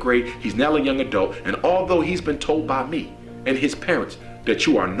in 8th grade. He's now a young adult, and although he's been told by me and his parents that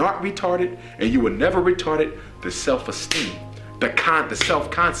you are not retarded and you were never retarded, the self-esteem, the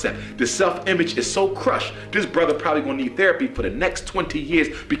self-concept, the self-image is so crushed, this brother probably gonna need therapy for the next 20 years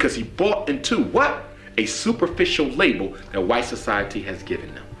because he bought into what? A superficial label that white society has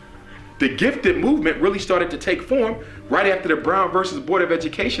given them. The gifted movement really started to take form right after the Brown versus Board of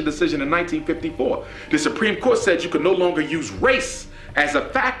Education decision in 1954. The Supreme Court said you could no longer use race as a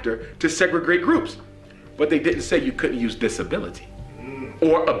factor to segregate groups, but they didn't say you couldn't use disability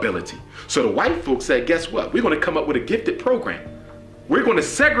or ability. So the white folks said, guess what? We're going to come up with a gifted program. We're going to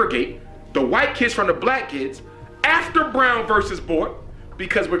segregate the white kids from the black kids after Brown versus Board,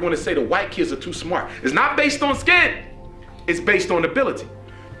 because we're going to say the white kids are too smart. It's not based on skin. It's based on ability.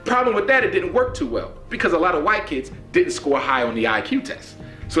 Problem with that, it didn't work too well because a lot of white kids didn't score high on the IQ test.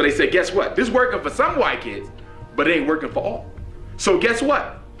 So they said, guess what? This is working for some white kids, but it ain't working for all. So guess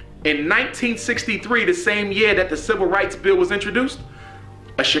what? In 1963, the same year that the Civil Rights Bill was introduced,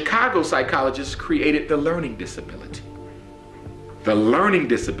 a Chicago psychologist created the learning disability. The learning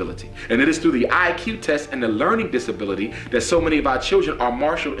disability. And it is through the IQ test and the learning disability that so many of our children are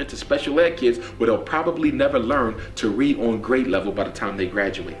marshaled into special ed kids where they'll probably never learn to read on grade level by the time they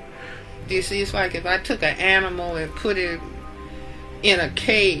graduate. You see, it's like if I took an animal and put it in a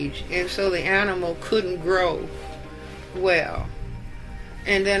cage, and so the animal couldn't grow well.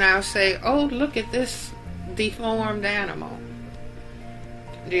 And then I'll say, oh, look at this deformed animal.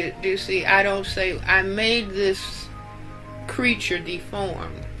 Do you see? I don't say I made this creature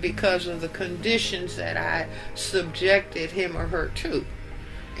deformed because of the conditions that I subjected him or her to.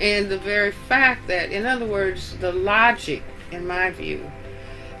 And the very fact that, in other words, the logic, in my view,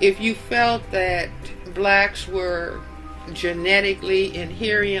 if you felt that blacks were genetically,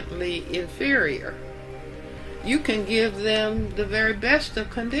 inherently inferior, you can give them the very best of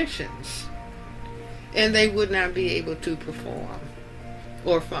conditions, and they would not be able to perform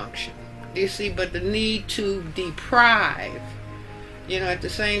or function. You see, but the need to deprive, at the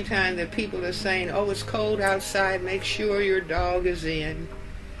same time that people are saying, oh, it's cold outside, make sure your dog is in.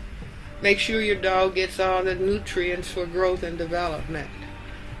 Make sure your dog gets all the nutrients for growth and development,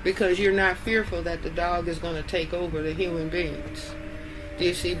 because you're not fearful that the dog is going to take over the human beings. Do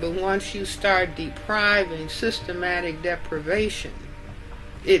you see? But once you start depriving, systematic deprivation,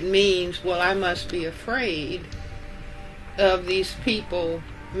 it means, well, I must be afraid of these people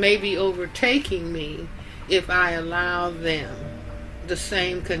maybe overtaking me if I allow them the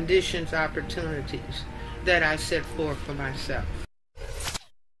same conditions, opportunities that I set forth for myself.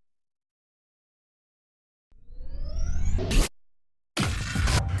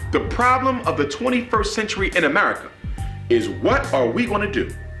 The problem of the 21st century in America is, what are we going to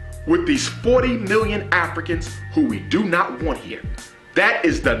do with these 40 million Africans who we do not want here? That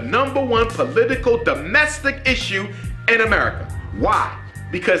is the #1 political domestic issue in America. Why?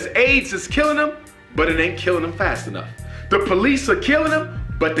 Because AIDS is killing them, but it ain't killing them fast enough. The police are killing them,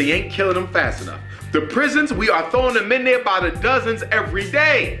 but they ain't killing them fast enough. The prisons, we are throwing them in there by the dozens every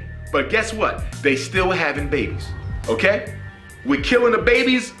day. But guess what? They still having babies, okay? We're killing the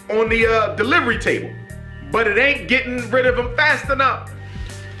babies on the delivery table, but it ain't getting rid of them fast enough.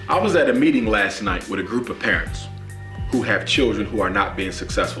 I was at a meeting last night with a group of parents who have children who are not being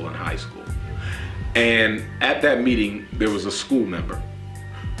successful in high school. And at that meeting, there was a school member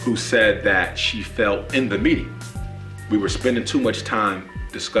who said that she felt in the meeting we were spending too much time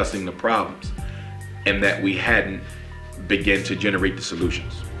discussing the problems and that we hadn't begun to generate the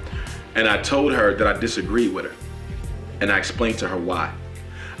solutions. And I told her that I disagreed with her. And I explained to her why.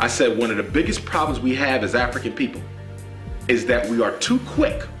 I said one of the biggest problems we have as African people is that we are too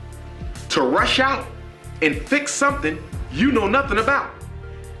quick to rush out and fix something you know nothing about.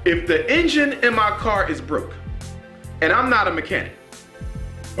 If the engine in my car is broke, and I'm not a mechanic,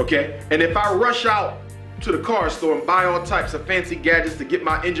 okay? And if I rush out to the car store and buy all types of fancy gadgets to get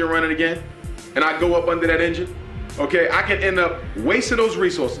my engine running again, and I go up under that engine, okay, I can end up wasting those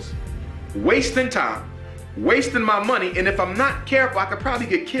resources, wasting time, wasting my money, and if I'm not careful, I could probably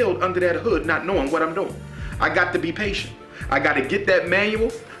get killed under that hood not knowing what I'm doing. I got to be patient. I got to get that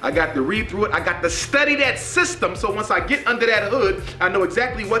manual. I got to read through it. I got to study that system so once I get under that hood, I know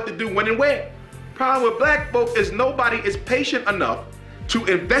exactly what to do when and where. Problem with black folk is nobody is patient enough to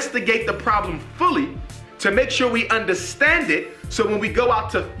investigate the problem fully, to make sure we understand it, so when we go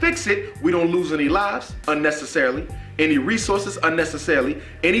out to fix it, we don't lose any lives unnecessarily, any resources unnecessarily,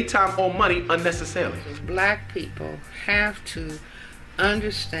 any time or money unnecessarily. Black people have to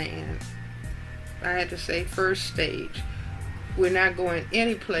understand, I had to say first stage, we're not going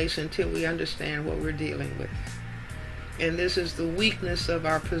any place until we understand what we're dealing with. And this is the weakness of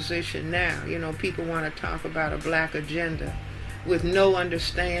our position now. People want to talk about a black agenda with no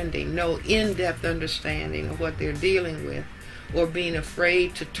understanding, no in-depth understanding of what they're dealing with, or being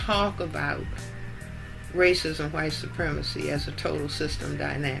afraid to talk about racism, white supremacy as a total system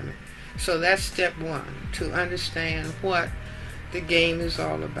dynamic. So that's step one, to understand what the game is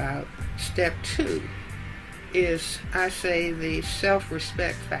all about. Step two is, I say, the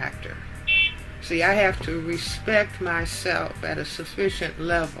self-respect factor. See, I have to respect myself at a sufficient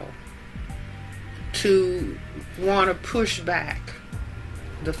level to want to push back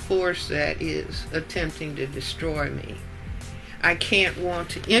the force that is attempting to destroy me. I can't want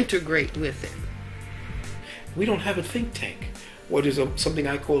to integrate with it. We don't have a think tank. What is something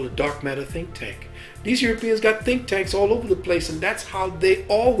I call a dark matter think tank. These Europeans got think tanks all over the place, and that's how they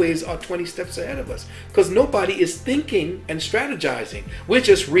always are 20 steps ahead of us. Because nobody is thinking and strategizing. We're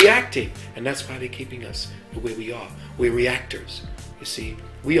just reacting. And that's why they're keeping us the way we are. We're reactors. You see,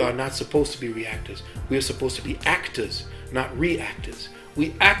 we are not supposed to be reactors. We are supposed to be actors, not reactors.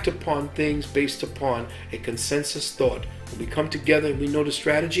 We act upon things based upon a consensus thought. When we come together and we know the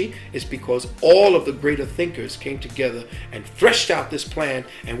strategy, it's because all of the greater thinkers came together and threshed out this plan,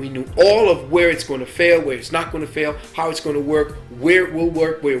 and we knew all of where it's going to fail, where it's not going to fail, how it's going to work, where it will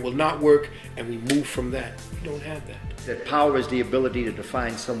work, where it will not work, and we move from that. We don't have that. That power is the ability to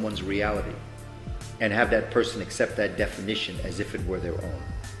define someone's reality and have that person accept that definition as if it were their own.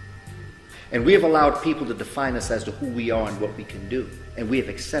 And we have allowed people to define us as to who we are and what we can do. And we have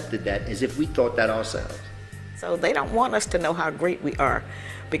accepted that as if we thought that ourselves. So they don't want us to know how great we are,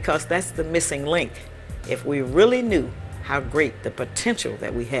 because that's the missing link. If we really knew how great the potential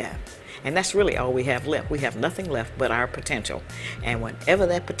that we have, and that's really all we have left. We have nothing left but our potential. And whenever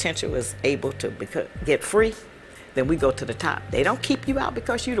that potential is able to get free, then we go to the top. They don't keep you out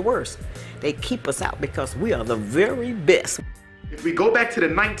because you're the worst. They keep us out because we are the very best. If we go back to the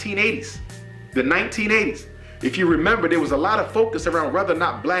 1980s, if you remember, there was a lot of focus around whether or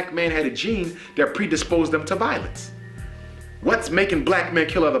not black men had a gene that predisposed them to violence. What's making black men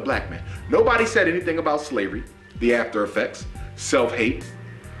kill other black men? Nobody said anything about slavery, the after effects, self-hate,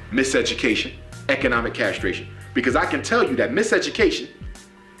 miseducation, economic castration. Because I can tell you that miseducation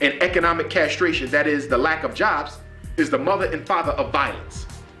and economic castration, that is the lack of jobs, is the mother and father of violence.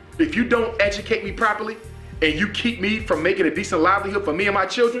 If you don't educate me properly and you keep me from making a decent livelihood for me and my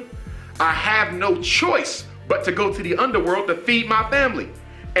children, I have no choice but to go to the underworld to feed my family.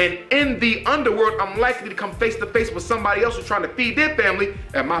 And in the underworld, I'm likely to come face to face with somebody else who's trying to feed their family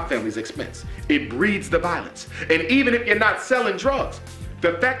at my family's expense. It breeds the violence. And even if you're not selling drugs,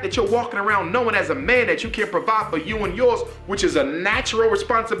 the fact that you're walking around knowing as a man that you can provide for you and yours, which is a natural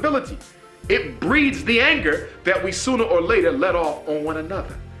responsibility, it breeds the anger that we sooner or later let off on one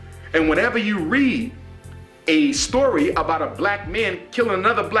another. And whenever you read a story about a black man killing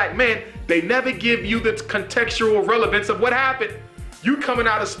another black man, they never give you the contextual relevance of what happened. You coming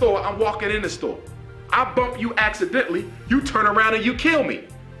out of the store, I'm walking in the store. I bump you accidentally, you turn around and you kill me.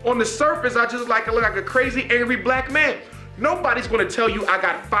 On the surface, I just look like a crazy, angry black man. Nobody's gonna tell you I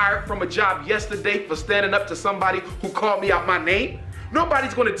got fired from a job yesterday for standing up to somebody who called me out my name.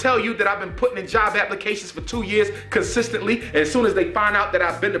 Nobody's gonna tell you that I've been putting in job applications for 2 years consistently, and as soon as they find out that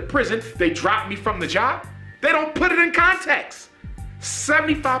I've been to prison, they drop me from the job. They don't put it in context.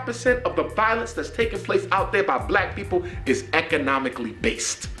 75% of the violence that's taking place out there by black people is economically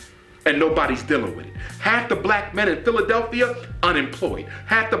based, and nobody's dealing with it. Half the black men in Philadelphia, unemployed.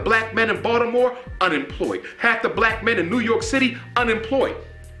 Half the black men in Baltimore, unemployed. Half the black men in New York City, unemployed.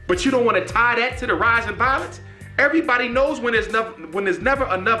 But you don't want to tie that to the rise in violence? Everybody knows when there's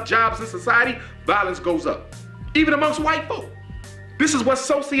never enough jobs in society, violence goes up, even amongst white folk. This is what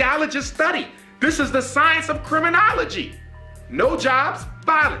sociologists study. This is the science of criminology. No jobs,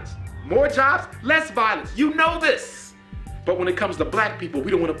 violence. More jobs, less violence. You know this. But when it comes to black people,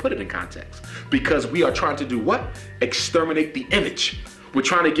 we don't want to put it in context, because we are trying to do what? Exterminate the image. We're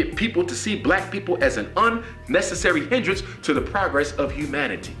trying to get people to see black people as an unnecessary hindrance to the progress of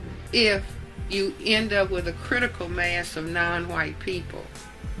humanity. If you end up with a critical mass of non-white people,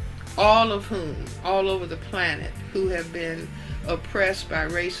 all of whom, all over the planet, who have been oppressed by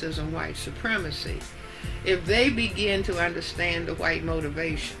racism, white supremacy, if they begin to understand the white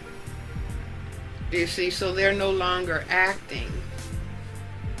motivation, you see, so they're no longer acting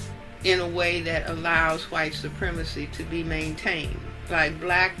in a way that allows white supremacy to be maintained. Like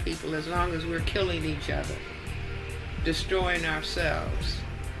black people, as long as we're killing each other, destroying ourselves,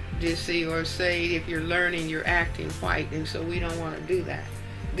 you see, or say if you're learning, you're acting white, and so we don't want to do that.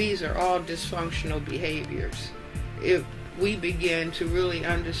 These are all dysfunctional behaviors. If we begin to really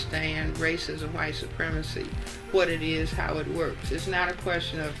understand racism, white supremacy, what it is, how it works. It's not a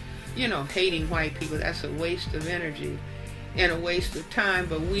question of, hating white people. That's a waste of energy and a waste of time,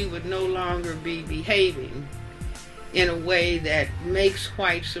 but we would no longer be behaving in a way that makes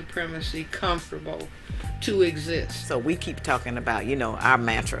white supremacy comfortable to exist. So we keep talking about, our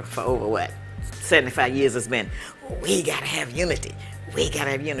mantra for over 75 years has been, we gotta have unity. We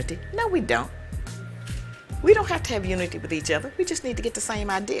gotta have unity. No, we don't. We don't have to have unity with each other. We just need to get the same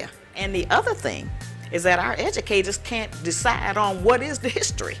idea. And the other thing is that our educators can't decide on what is the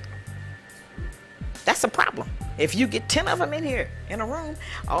history. That's a problem. If you get 10 of them in here in a room,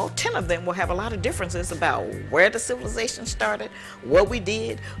 all 10 of them will have a lot of differences about where the civilization started, what we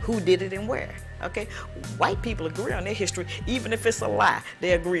did, who did it, and where. Okay? White people agree on their history, even if it's a lie,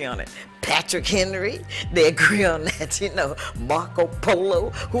 they agree on it. Patrick Henry, they agree on that, Marco Polo,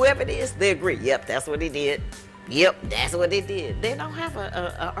 whoever it is, they agree. Yep, that's what he did. Yep, that's what they did. They don't have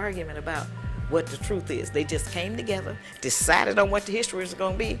an argument about what the truth is. They just came together, decided on what the history is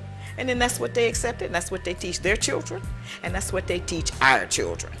going to be, and then that's what they accepted, and that's what they teach their children, and that's what they teach our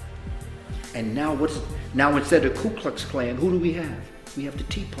children. And now instead of Ku Klux Klan, who do we have? We have the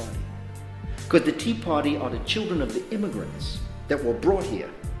Tea Party. Because the Tea Party are the children of the immigrants that were brought here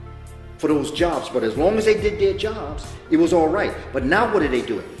for those jobs. But as long as they did their jobs, it was all right. But now what are they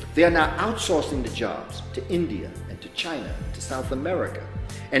doing? They are now outsourcing the jobs to India and to China, to South America.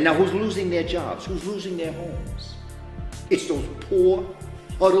 And now who's losing their jobs? Who's losing their homes? It's those poor,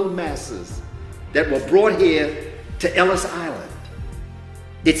 huddled masses that were brought here to Ellis Island.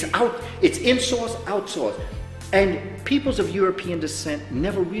 It's in-source, outsourced. And peoples of European descent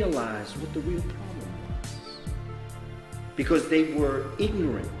never realized what the real problem was, because they were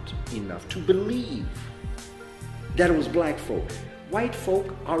ignorant enough to believe that it was black folk. White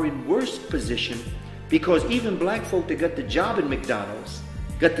folk are in worse position because even black folk that got the job in McDonald's,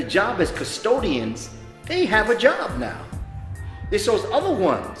 got the job as custodians, they have a job now. It's those other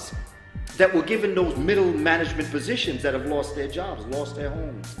ones that were given those middle management positions that have lost their jobs, lost their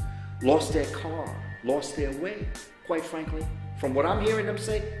homes, lost their car, lost their way. Quite frankly, from what I'm hearing them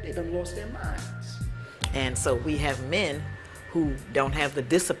say, they done lost their minds. And so we have men who don't have the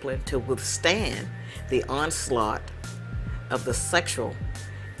discipline to withstand the onslaught of the sexual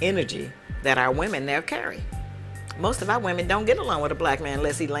energy that our women now carry. Most of our women don't get along with a black man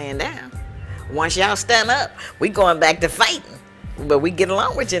unless he laying down. Once y'all stand up, we going back to fighting, but we get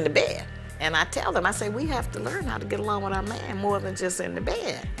along with you in the bed. And I tell them, I say, we have to learn how to get along with our man more than just in the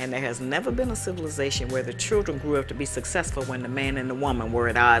bed. And there has never been a civilization where the children grew up to be successful when the man and the woman were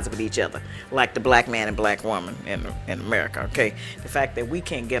at odds with each other, like the black man and black woman in America, okay? The fact that we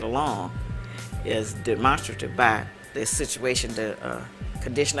can't get along is demonstrative by the situation, the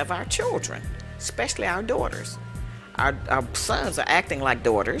condition of our children, especially our daughters. Our sons are acting like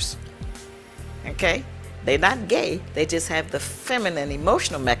daughters, okay? They're not gay, they just have the feminine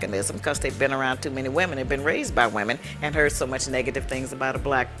emotional mechanism because they've been around too many women, they've been raised by women and heard so much negative things about a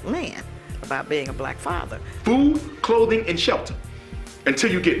black man, about being a black father. Food, clothing, and shelter.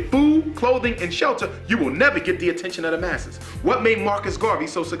 Until you get food, clothing, and shelter, you will never get the attention of the masses. What made Marcus Garvey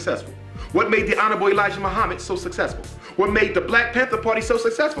so successful? What made the Honorable Elijah Muhammad so successful? What made the Black Panther Party so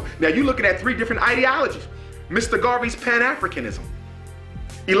successful? Now you're looking at three different ideologies. Mr. Garvey's Pan-Africanism,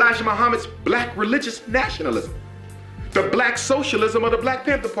 Elijah Muhammad's black religious nationalism, the black socialism of the Black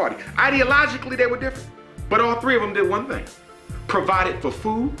Panther Party. Ideologically, they were different, but all three of them did one thing: provided for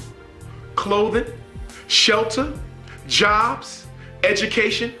food, clothing, shelter, jobs,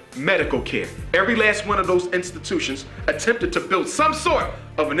 education, medical care. Every last one of those institutions attempted to build some sort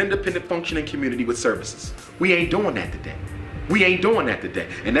of an independent functioning community with services. We ain't doing that today. We ain't doing that today.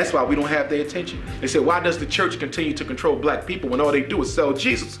 And that's why we don't have their attention. They say, why does the church continue to control black people when all they do is sell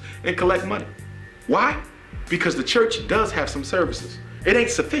Jesus and collect money? Why? Because the church does have some services. It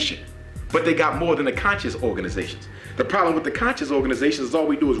ain't sufficient, but they got more than the conscious organizations. The problem with the conscious organizations is all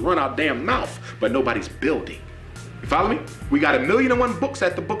we do is run our damn mouth, but nobody's building. You follow me? We got 1,000,001 books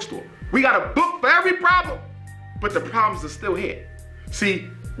at the bookstore. We got a book for every problem, but the problems are still here. See,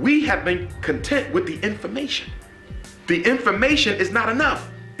 we have been content with the information. The information is not enough.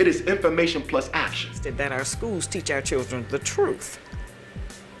 It is information plus action. That our schools teach our children the truth,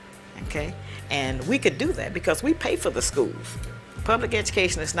 okay? And we could do that because we pay for the schools. Public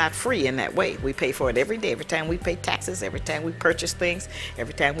education is not free in that way. We pay for it every day, every time we pay taxes, every time we purchase things,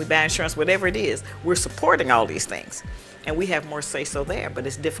 every time we buy insurance, whatever it is, we're supporting all these things. And we have more say-so there, but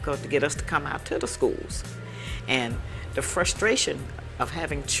it's difficult to get us to come out to the schools. And the frustration of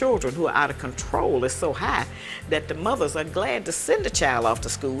having children who are out of control is so high that the mothers are glad to send a child off to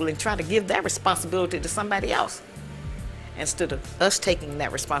school and try to give that responsibility to somebody else instead of us taking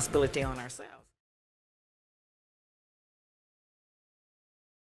that responsibility on ourselves.